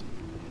 God.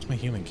 Where's my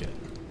healing kit?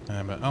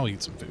 I'll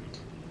eat some food.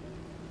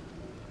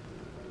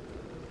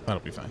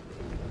 That'll be fine.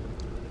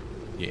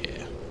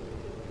 Yeah.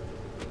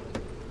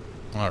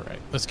 Alright,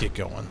 let's get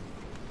going.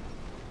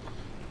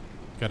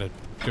 Gotta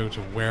go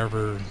to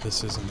wherever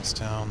this is in this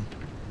town.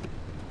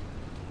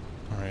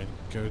 Alright,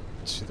 go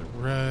to the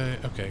right.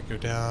 Okay, go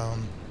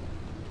down.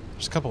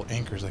 There's a couple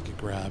anchors I could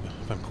grab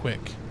if I'm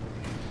quick.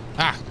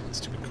 Ah!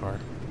 Stupid car.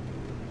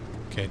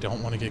 Okay,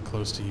 don't want to get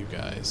close to you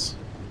guys.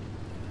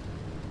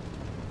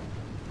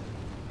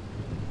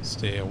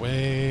 Stay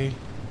away.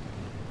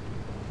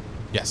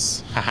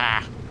 Yes.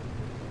 Haha!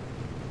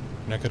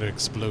 You're not gonna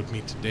explode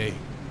me today.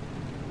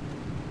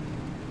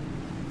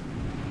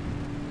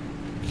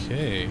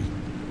 Okay.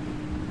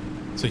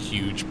 It's a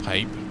huge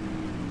pipe.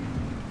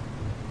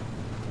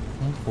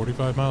 Well,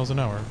 45 miles an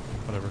hour.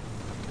 Whatever.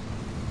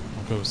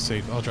 I'll go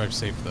safe. I'll drive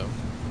safe though.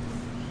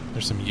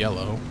 There's some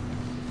yellow.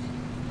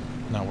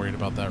 Not worried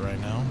about that right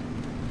now.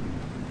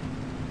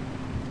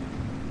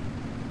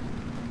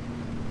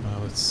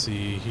 Let's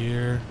see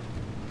here.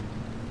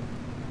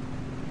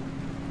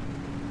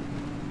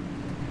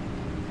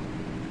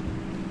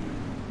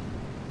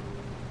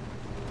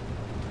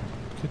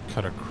 Could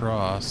cut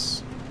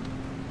across.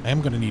 I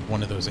am going to need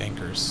one of those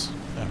anchors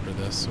after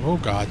this. Oh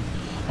god.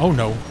 Oh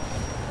no.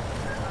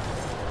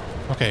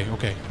 Okay,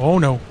 okay. Oh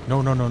no.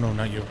 No, no, no, no,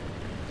 not you.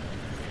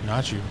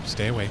 Not you.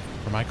 Stay away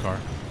from my car.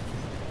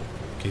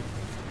 Okay.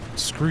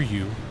 Screw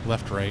you.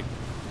 Left, right.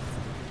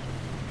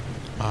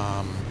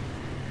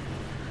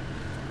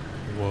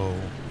 Whoa.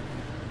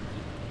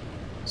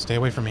 Stay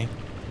away from me.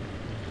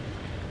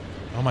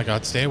 Oh my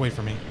god, stay away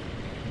from me.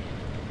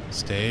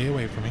 Stay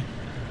away from me.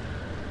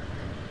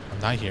 I'm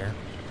not here.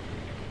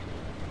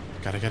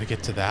 Gotta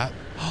get to that.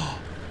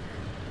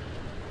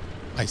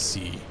 I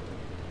see.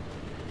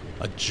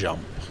 A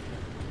jump.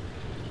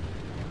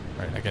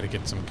 Alright, I gotta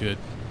get some good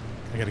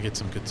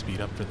speed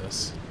up for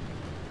this.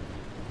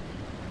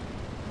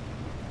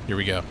 Here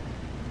we go.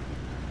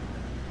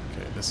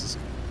 Okay, this is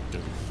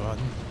gonna be fun.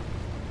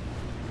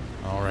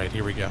 Alright,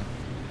 here we go.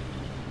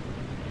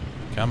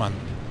 Come on.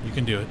 You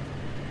can do it.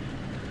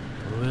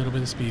 A little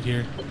bit of speed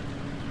here.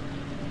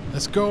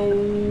 Let's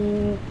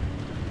go!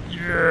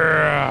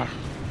 Yeah!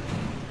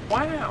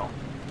 Wow.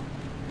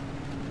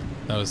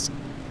 That was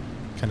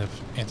kind of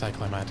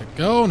anticlimactic.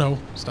 Oh no!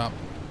 Stop.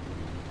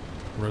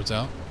 Road's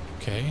out.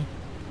 Okay.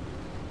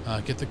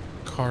 Get the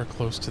car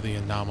close to the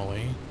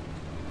anomaly.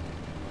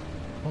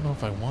 I don't know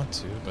if I want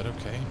to, but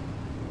okay.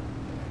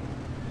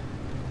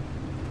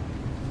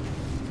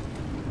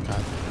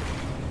 God.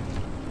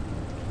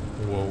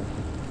 Whoa.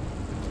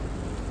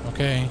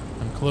 Okay,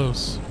 I'm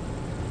close.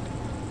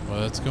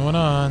 What's going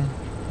on?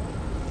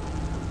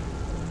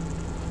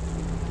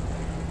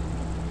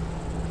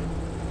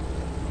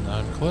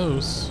 I'm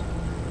close.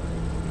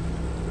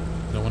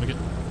 Don't want to get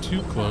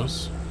too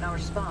close. No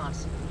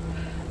response.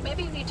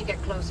 Maybe you need to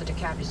get closer to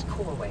Cappy's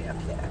core way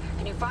up there.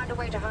 Can you find a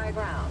way to high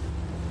ground?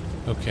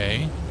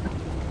 Okay.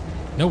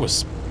 No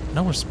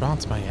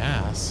response, my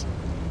ass.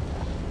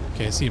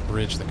 Okay, I see a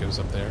bridge that goes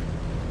up there.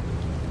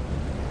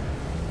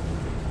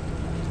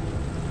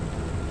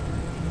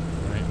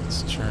 Alright,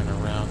 let's turn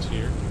around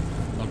here.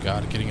 Oh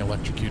god, getting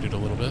electrocuted a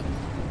little bit.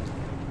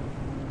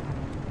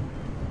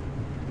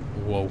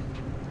 Whoa.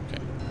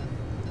 Okay.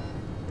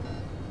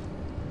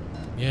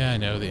 Yeah, I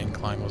know the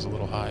incline was a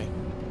little high.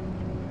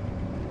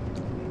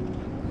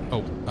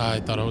 Oh, I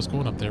thought I was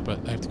going up there, but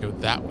I have to go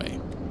that way.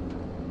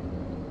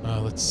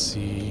 Let's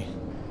see.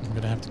 I'm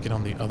gonna have to get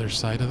on the other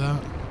side of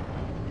that.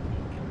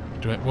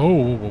 Do I? Whoa,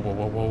 whoa, whoa,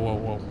 whoa, whoa, whoa,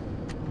 whoa.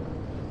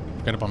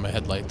 Forgot about my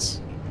headlights.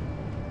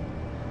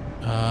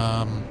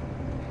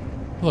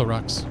 Hello,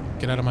 rocks.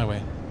 Get out of my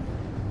way.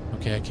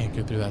 Okay, I can't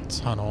go through that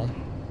tunnel.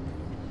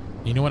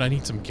 You know what? I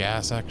need some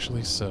gas,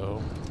 actually,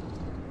 so...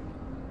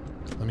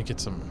 Let me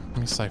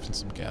siphon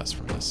some gas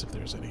from this, if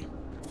there's any.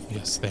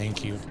 Yes,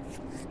 thank you.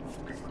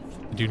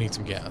 I do need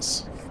some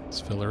gas. Let's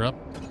fill her up.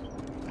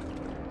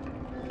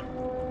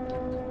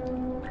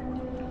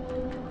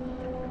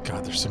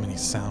 God, there's so many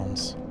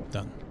sounds.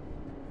 Done.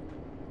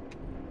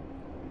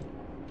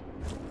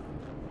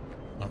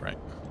 Alright.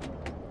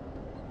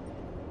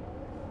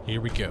 Here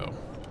we go.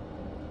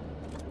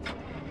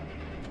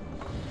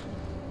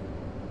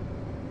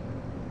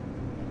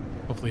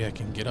 Hopefully I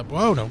can get up.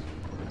 Whoa, no.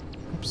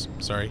 Oops,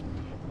 sorry.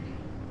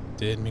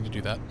 Didn't mean to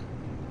do that.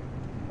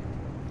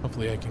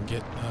 Hopefully I can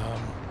get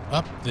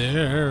up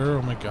there.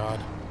 Oh my god.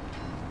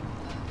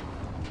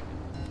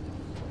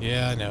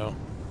 Yeah, I know.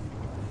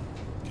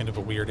 Kind of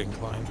a weird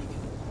incline.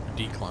 Or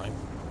decline.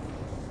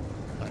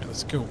 Alright,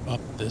 let's go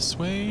up this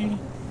way.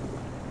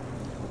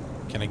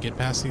 Can I get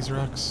past these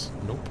rocks?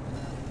 Nope.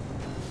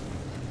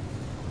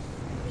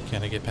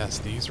 Can I get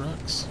past these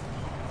rocks?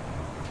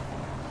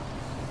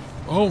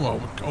 Oh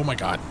my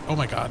god. Oh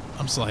my god.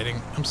 I'm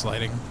sliding. I'm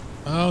sliding.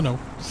 Oh no.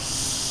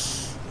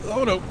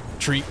 Oh no.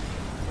 Tree.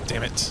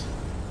 Damn it.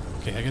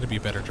 Okay, I gotta be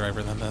a better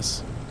driver than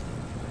this.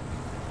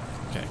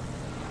 Okay.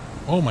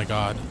 Oh my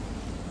god.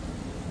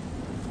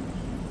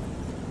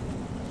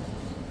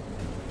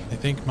 I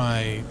think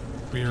my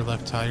rear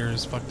left tire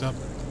is fucked up.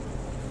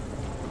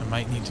 I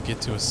might need to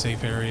get to a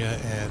safe area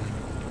and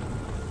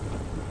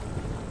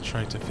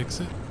try to fix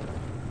it.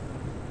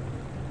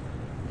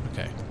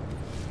 Okay.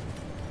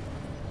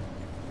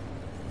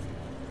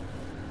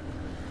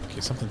 Okay,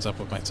 something's up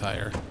with my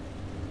tire.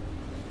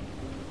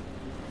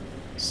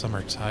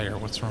 Summer tire,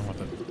 what's wrong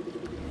with it?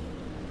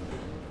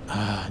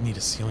 Ah, I need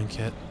a sealing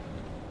kit.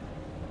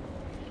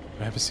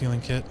 Do I have a sealing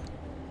kit?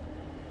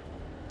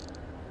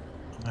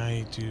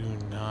 I do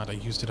not. I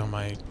used it on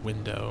my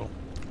window.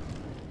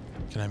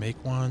 Can I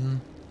make one?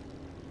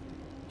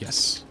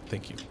 Yes,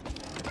 thank you.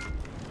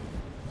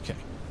 Okay.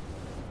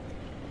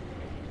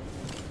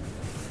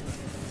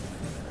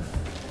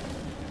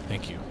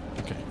 Thank you.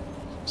 Okay.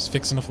 Just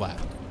fixing a flat.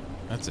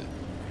 That's it.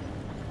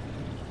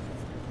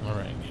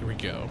 Alright, here we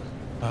go.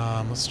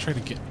 Let's try to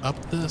get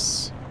up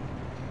this.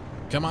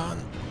 Come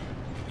on.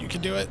 You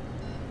can do it.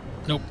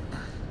 Nope.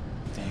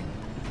 Dang.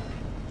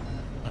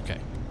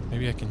 Okay.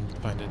 Maybe I can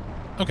find it.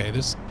 Okay,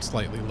 there's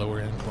slightly lower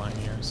incline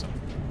here, so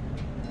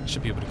I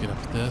should be able to get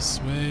up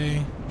this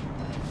way.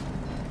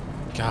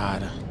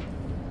 God.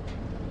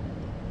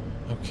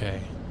 Okay.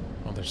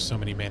 Oh, there's so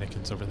many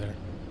mannequins over there.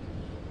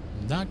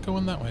 Not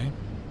going that way.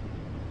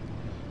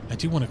 I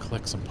do want to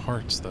collect some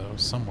parts, though,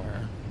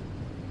 somewhere.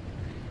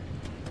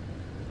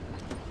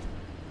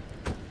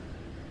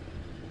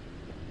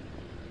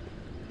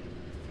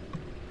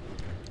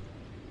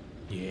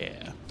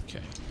 Yeah.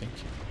 Okay, thank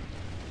you.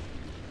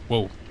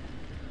 Whoa.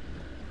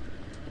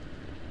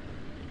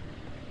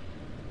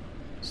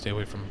 Stay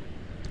away from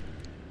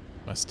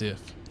my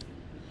stiff.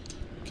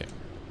 Okay.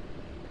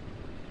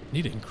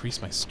 Need to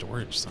increase my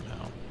storage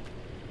somehow.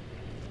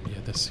 Yeah,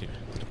 this here.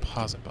 The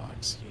deposit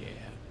box. Yeah.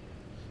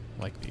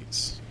 Like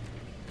these.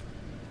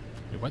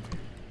 Wait, what?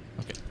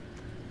 Okay.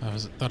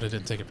 Thought I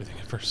didn't take everything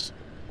at first.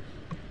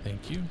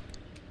 Thank you.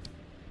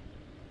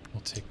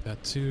 We'll take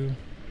that too.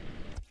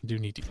 I do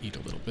need to eat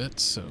a little bit,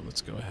 so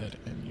let's go ahead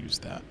and use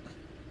that.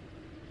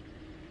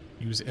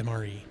 Use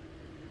MRE.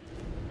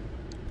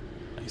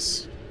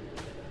 Nice.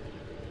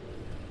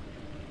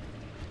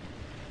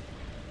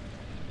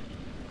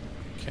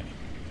 Okay.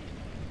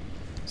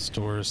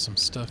 Store some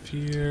stuff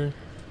here.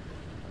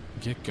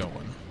 Get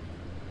going.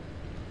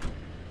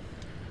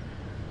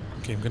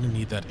 Okay, I'm gonna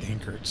need that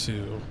anchor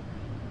too.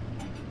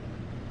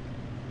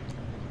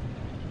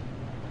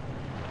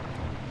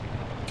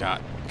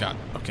 Got.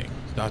 Okay,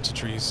 dodge the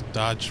trees.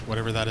 Dodge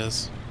whatever that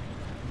is.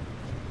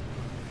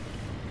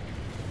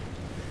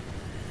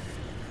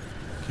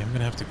 Okay, I'm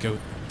gonna have to go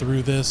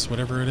through this,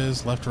 whatever it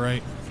is, left,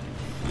 right.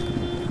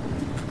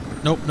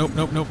 Nope.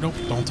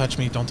 Don't touch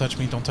me.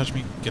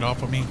 Get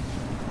off of me.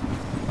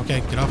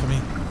 Okay, get off of me.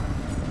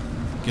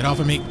 Get off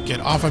of me.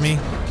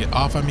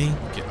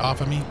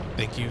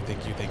 Thank you.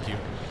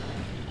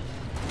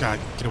 God,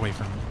 get away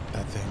from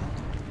that thing.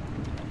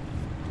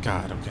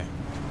 God, okay.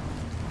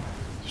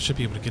 Should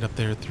be able to get up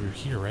there through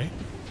here, right?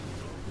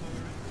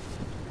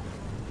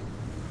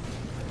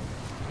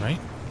 Right?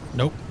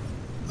 Nope.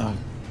 Oh,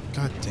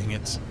 god dang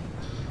it.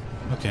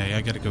 Okay,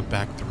 I gotta go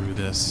back through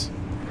this.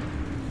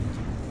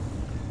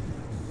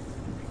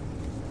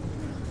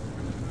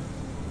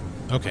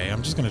 Okay,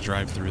 I'm just gonna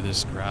drive through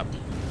this crap.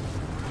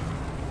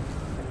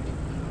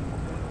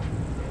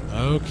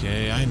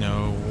 Okay, I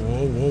know.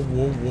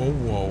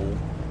 Whoa.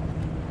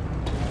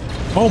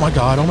 Oh my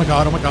god.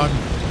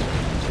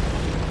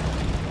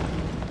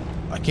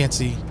 I can't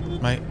see.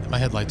 My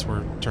headlights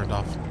were turned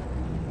off.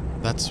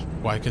 That's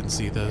why I couldn't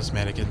see those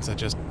mannequins. I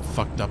just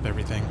fucked up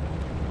everything.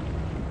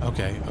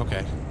 Okay.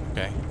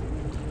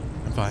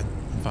 I'm fine.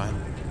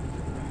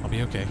 I'll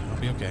be okay.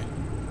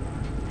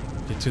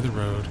 Get to the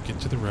road.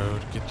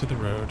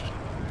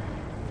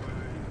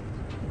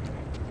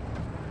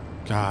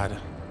 God.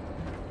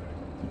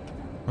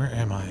 Where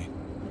am I?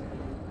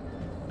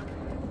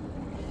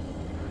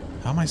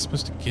 How am I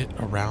supposed to get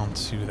around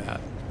to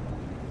that?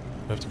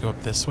 Do I have to go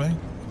up this way?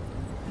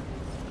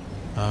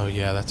 Oh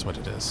yeah, that's what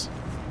it is.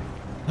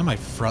 Now my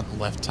front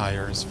left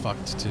tire is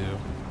fucked too.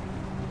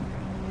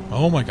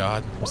 Oh my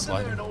god, I'm Wasn't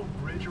there sliding. an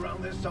old bridge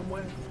around there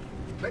somewhere?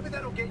 Maybe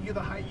that'll get you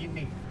the height you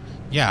need.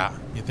 Yeah,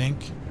 you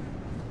think?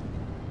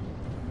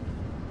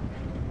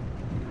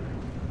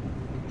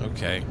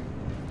 Okay.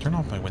 Turn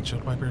off my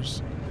windshield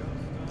wipers.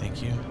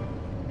 Thank you.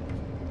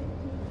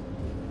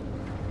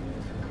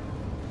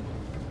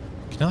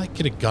 Can I, like,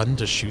 get a gun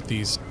to shoot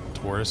these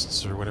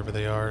tourists or whatever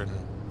they are and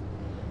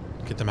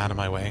get them out of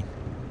my way?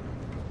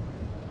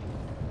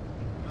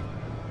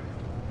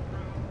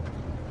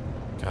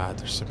 God,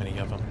 there's so many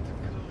of them.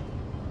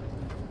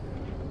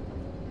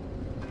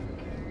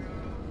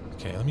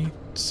 Okay, let me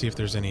see if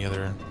there's any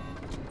other...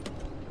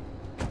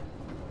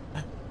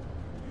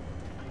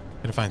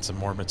 Gotta find some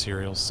more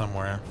materials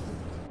somewhere.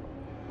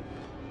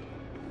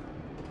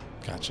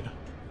 Gotcha.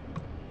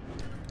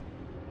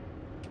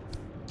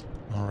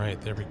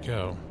 Alright, there we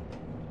go.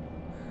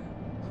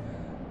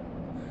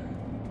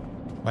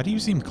 Why do you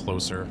seem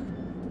closer?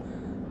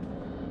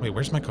 Wait,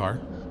 where's my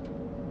car?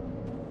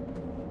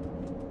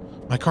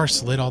 My car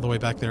slid all the way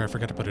back there. I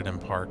forgot to put it in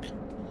park.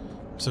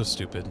 I'm so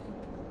stupid.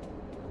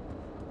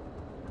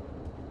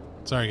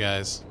 Sorry,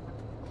 guys.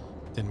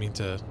 Didn't mean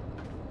to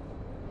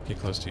get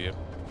close to you.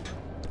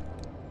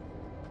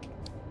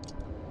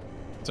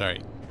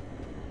 Sorry.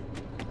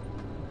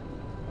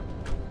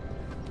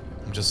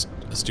 I'm just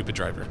a stupid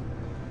driver.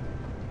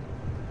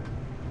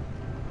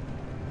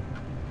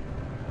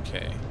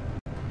 Okay.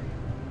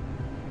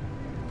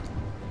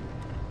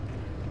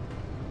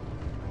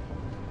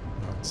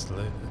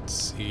 Let's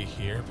see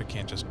here if I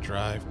can't just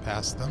drive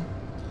past them.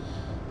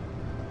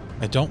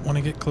 I don't want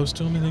to get close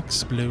to them and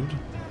explode.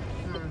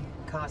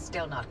 Car's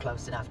still not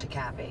close enough to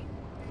Cappy.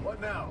 What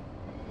now?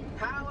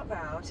 How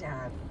about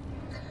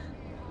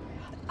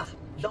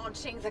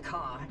launching the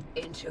car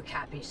into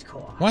Cappy's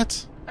core?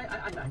 What?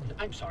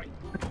 I'm sorry.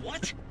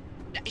 What?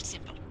 It's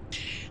simple.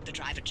 The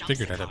driver jumps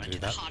Figured the I'd car have to do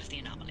into the that. heart of the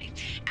anomaly,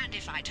 and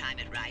if I time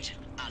it right,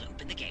 I'll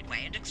open the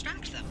gateway and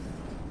extract them.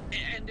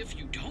 And if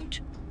you don't?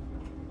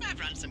 I've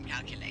run some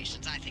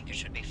calculations. I think it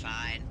should be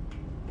fine.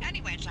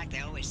 Anyway, it's like they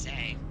always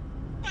say.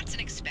 What's an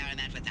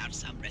experiment without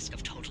some risk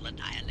of total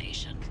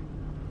annihilation?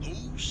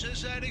 Who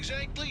says that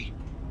exactly?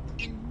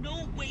 In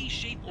no way,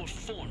 shape, or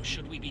form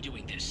should we be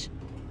doing this.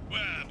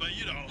 Well, but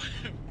you know,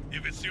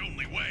 if it's the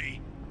only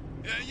way,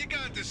 you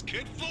got this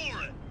kid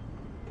for it.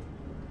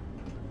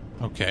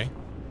 Okay.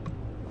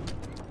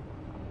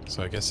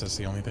 So I guess that's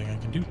the only thing I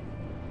can do.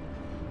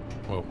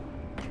 Whoa.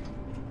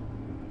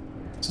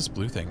 What's this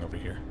blue thing over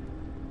here?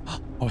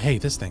 Oh, hey,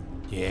 this thing.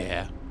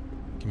 Yeah.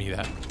 Give me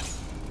that.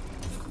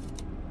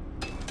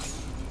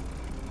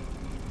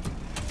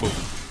 Whoa.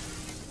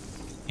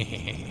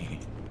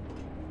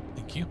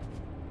 Thank you.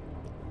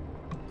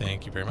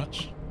 Thank you very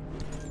much.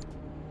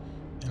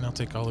 And I'll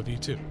take all of you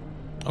too.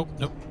 Oh,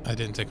 nope. I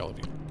didn't take all of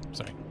you.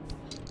 Sorry.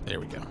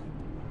 There we go.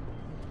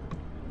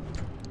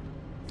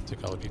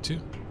 Take all of you too.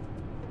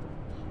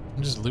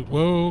 I'm just loot.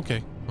 Whoa,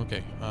 okay.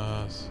 Okay.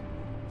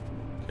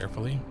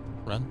 Carefully.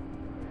 Run.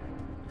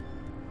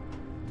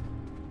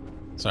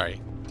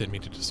 Sorry. Didn't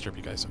mean to disturb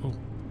you guys. Oh.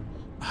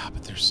 Ah,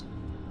 but there's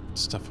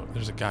stuff.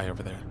 There's a guy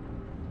over there.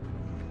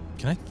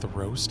 Can I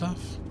throw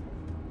stuff?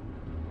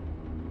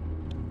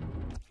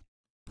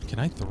 Can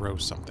I throw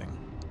something?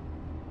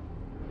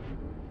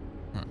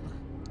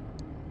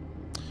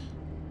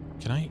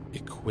 Can I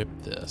equip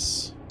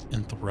this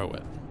and throw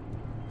it?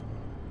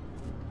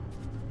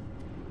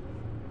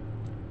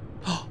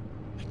 Oh,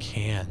 I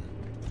can.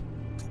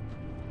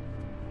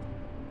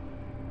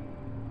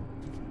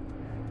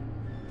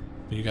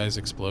 Will you guys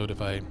explode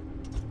if I...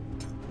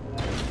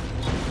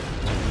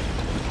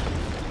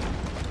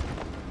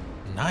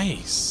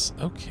 Nice.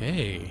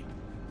 Okay.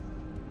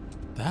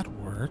 That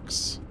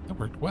works. That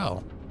worked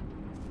well.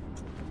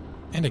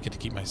 And I get to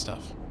keep my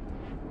stuff.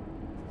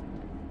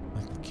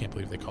 I can't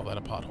believe they call that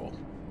a pothole.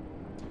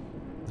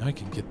 Now I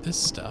can get this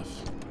stuff.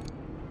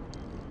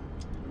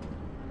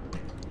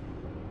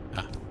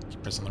 Ah,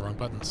 keep pressing the wrong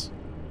buttons.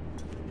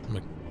 I'm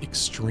an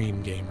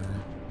extreme gamer.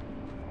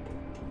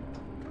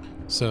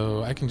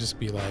 So I can just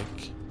be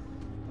like,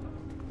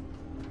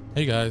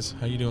 hey guys,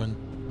 how you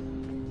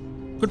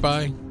doing?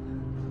 Goodbye.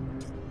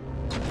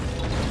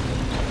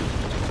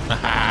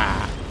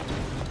 Haha.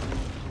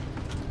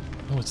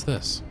 Oh, what's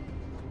this?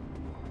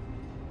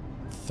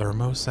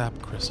 Thermosap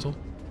crystal?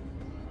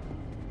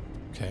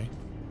 Okay.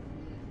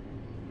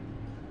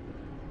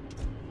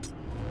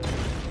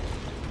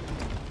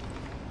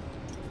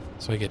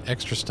 So I get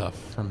extra stuff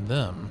from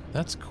them.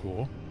 That's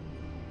cool.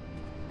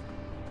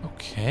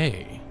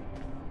 Okay.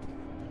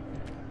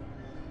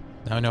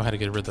 Now I know how to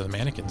get rid of the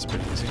mannequins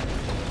pretty easy.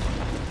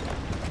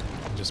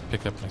 And just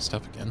pick up my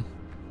stuff again.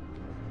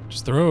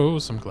 Just throw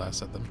some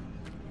glass at them.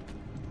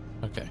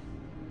 Okay.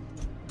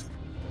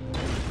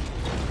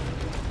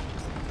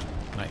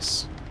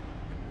 Nice.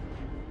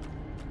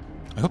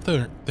 I hope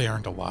they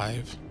aren't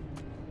alive.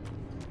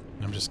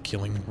 I'm just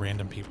killing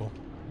random people.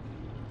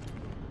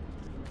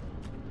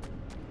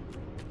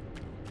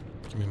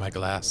 Give me my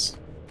glass.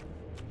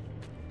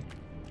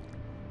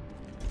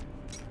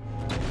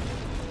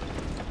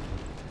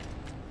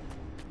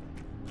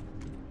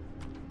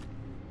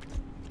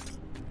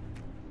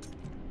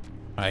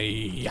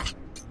 Yeah.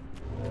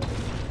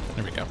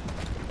 There we go. I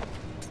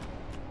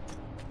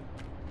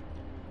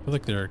feel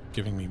like they're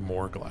giving me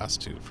more glass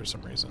too for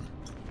some reason.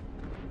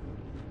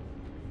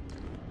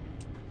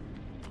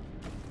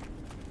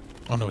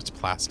 Oh no, it's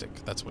plastic.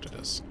 That's what it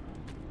is.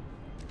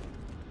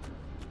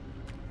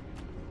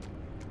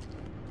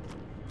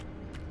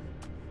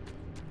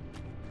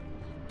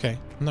 Okay,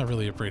 I'm not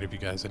really afraid of you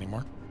guys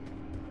anymore.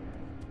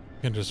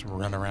 You can just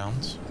run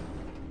around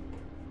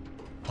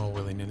all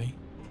willy-nilly.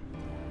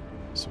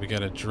 So we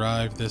gotta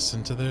drive this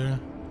into there.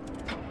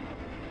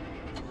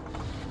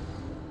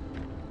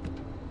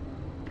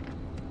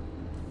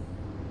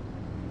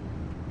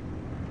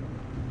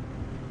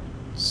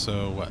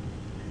 So what?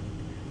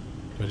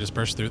 Do I just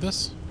burst through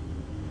this?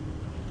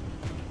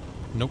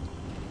 Nope.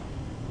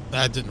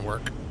 That didn't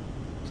work.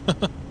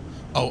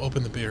 Oh,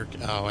 open the beer.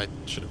 Oh, I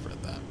should have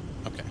read that.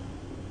 Okay.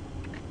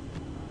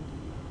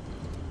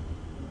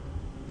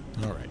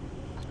 All right.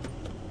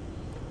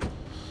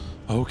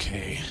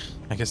 Okay.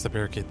 I guess the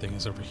barricade thing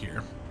is over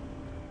here.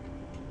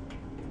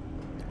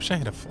 Wish I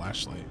had a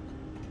flashlight.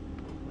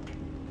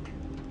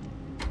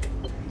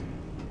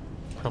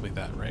 Probably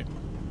that, right?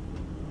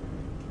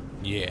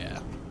 Yeah.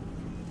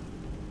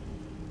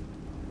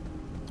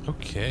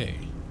 Okay.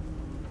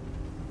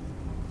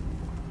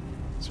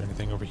 Is there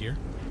anything over here?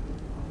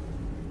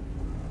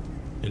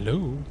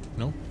 Hello?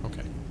 No?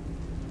 Okay.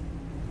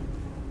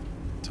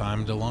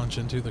 Time to launch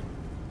into the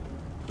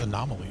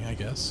anomaly, I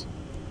guess.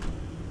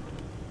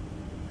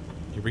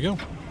 Here we go.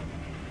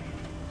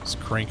 Let's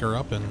crank her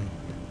up and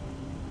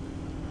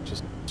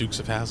just Dukes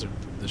of Hazzard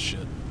this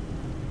shit.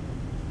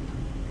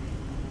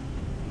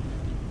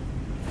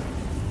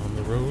 On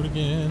the road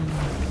again.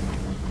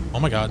 Oh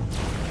my god.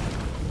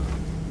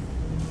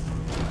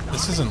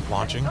 This isn't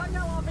launching.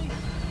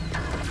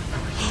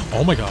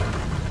 Oh my god.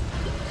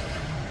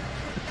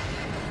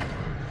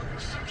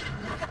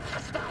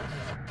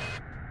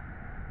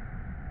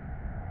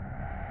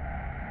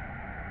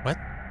 What?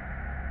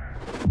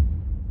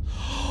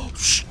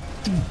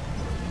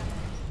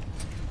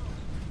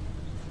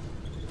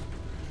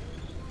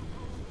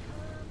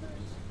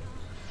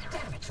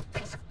 Damn it, you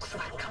piece of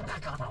crap. Come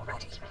back on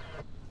already.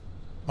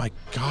 My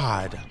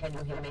god. Can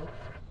you hear me?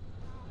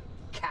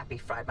 Cappy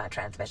fried my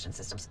transmission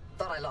systems.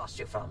 Thought I lost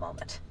you for a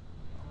moment.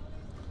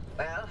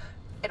 Well,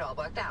 it all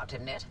worked out,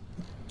 didn't it?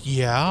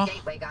 Yeah. The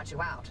gateway got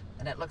you out,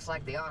 and it looks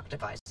like the Arc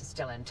device is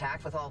still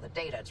intact with all the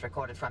data it's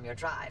recorded from your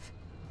drive.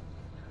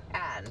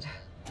 And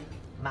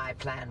my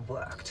plan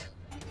worked.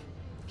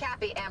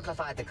 Cappy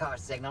amplified the car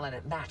signal and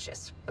it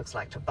matches. Looks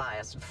like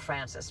Tobias and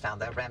Francis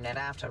found their remnant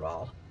after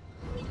all.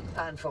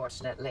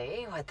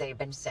 Unfortunately, what they've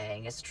been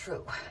saying is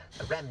true.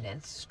 The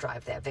remnants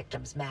drive their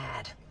victims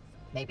mad.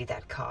 Maybe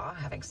that car,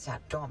 having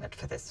sat dormant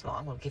for this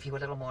long, will give you a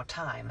little more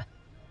time.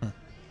 I'm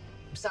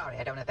sorry,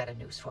 I don't have better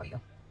news for you.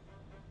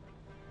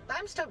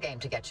 I'm still game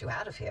to get you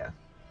out of here.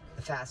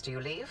 The faster you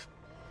leave,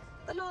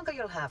 the longer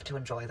you'll have to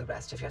enjoy the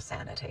rest of your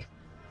sanity.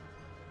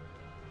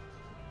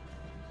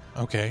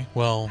 Okay,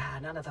 well...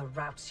 None of the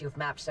routes you've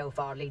mapped so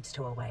far leads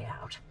to a way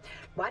out.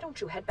 Why don't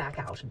you head back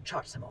out and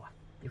chart some more?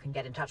 You can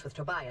get in touch with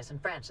Tobias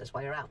and Francis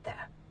while you're out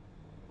there.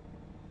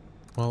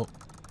 Well...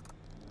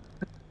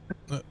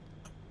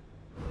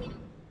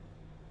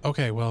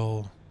 okay,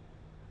 well...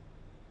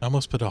 I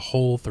almost put a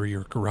hole through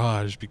your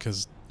garage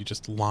because you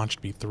just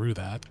launched me through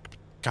that.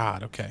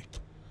 God, okay.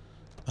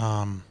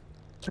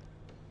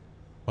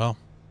 Well...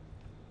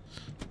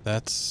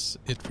 that's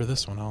it for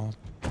this one.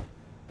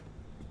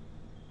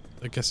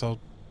 I guess I'll...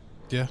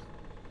 yeah.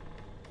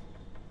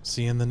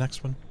 See you in the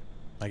next one,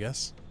 I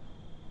guess.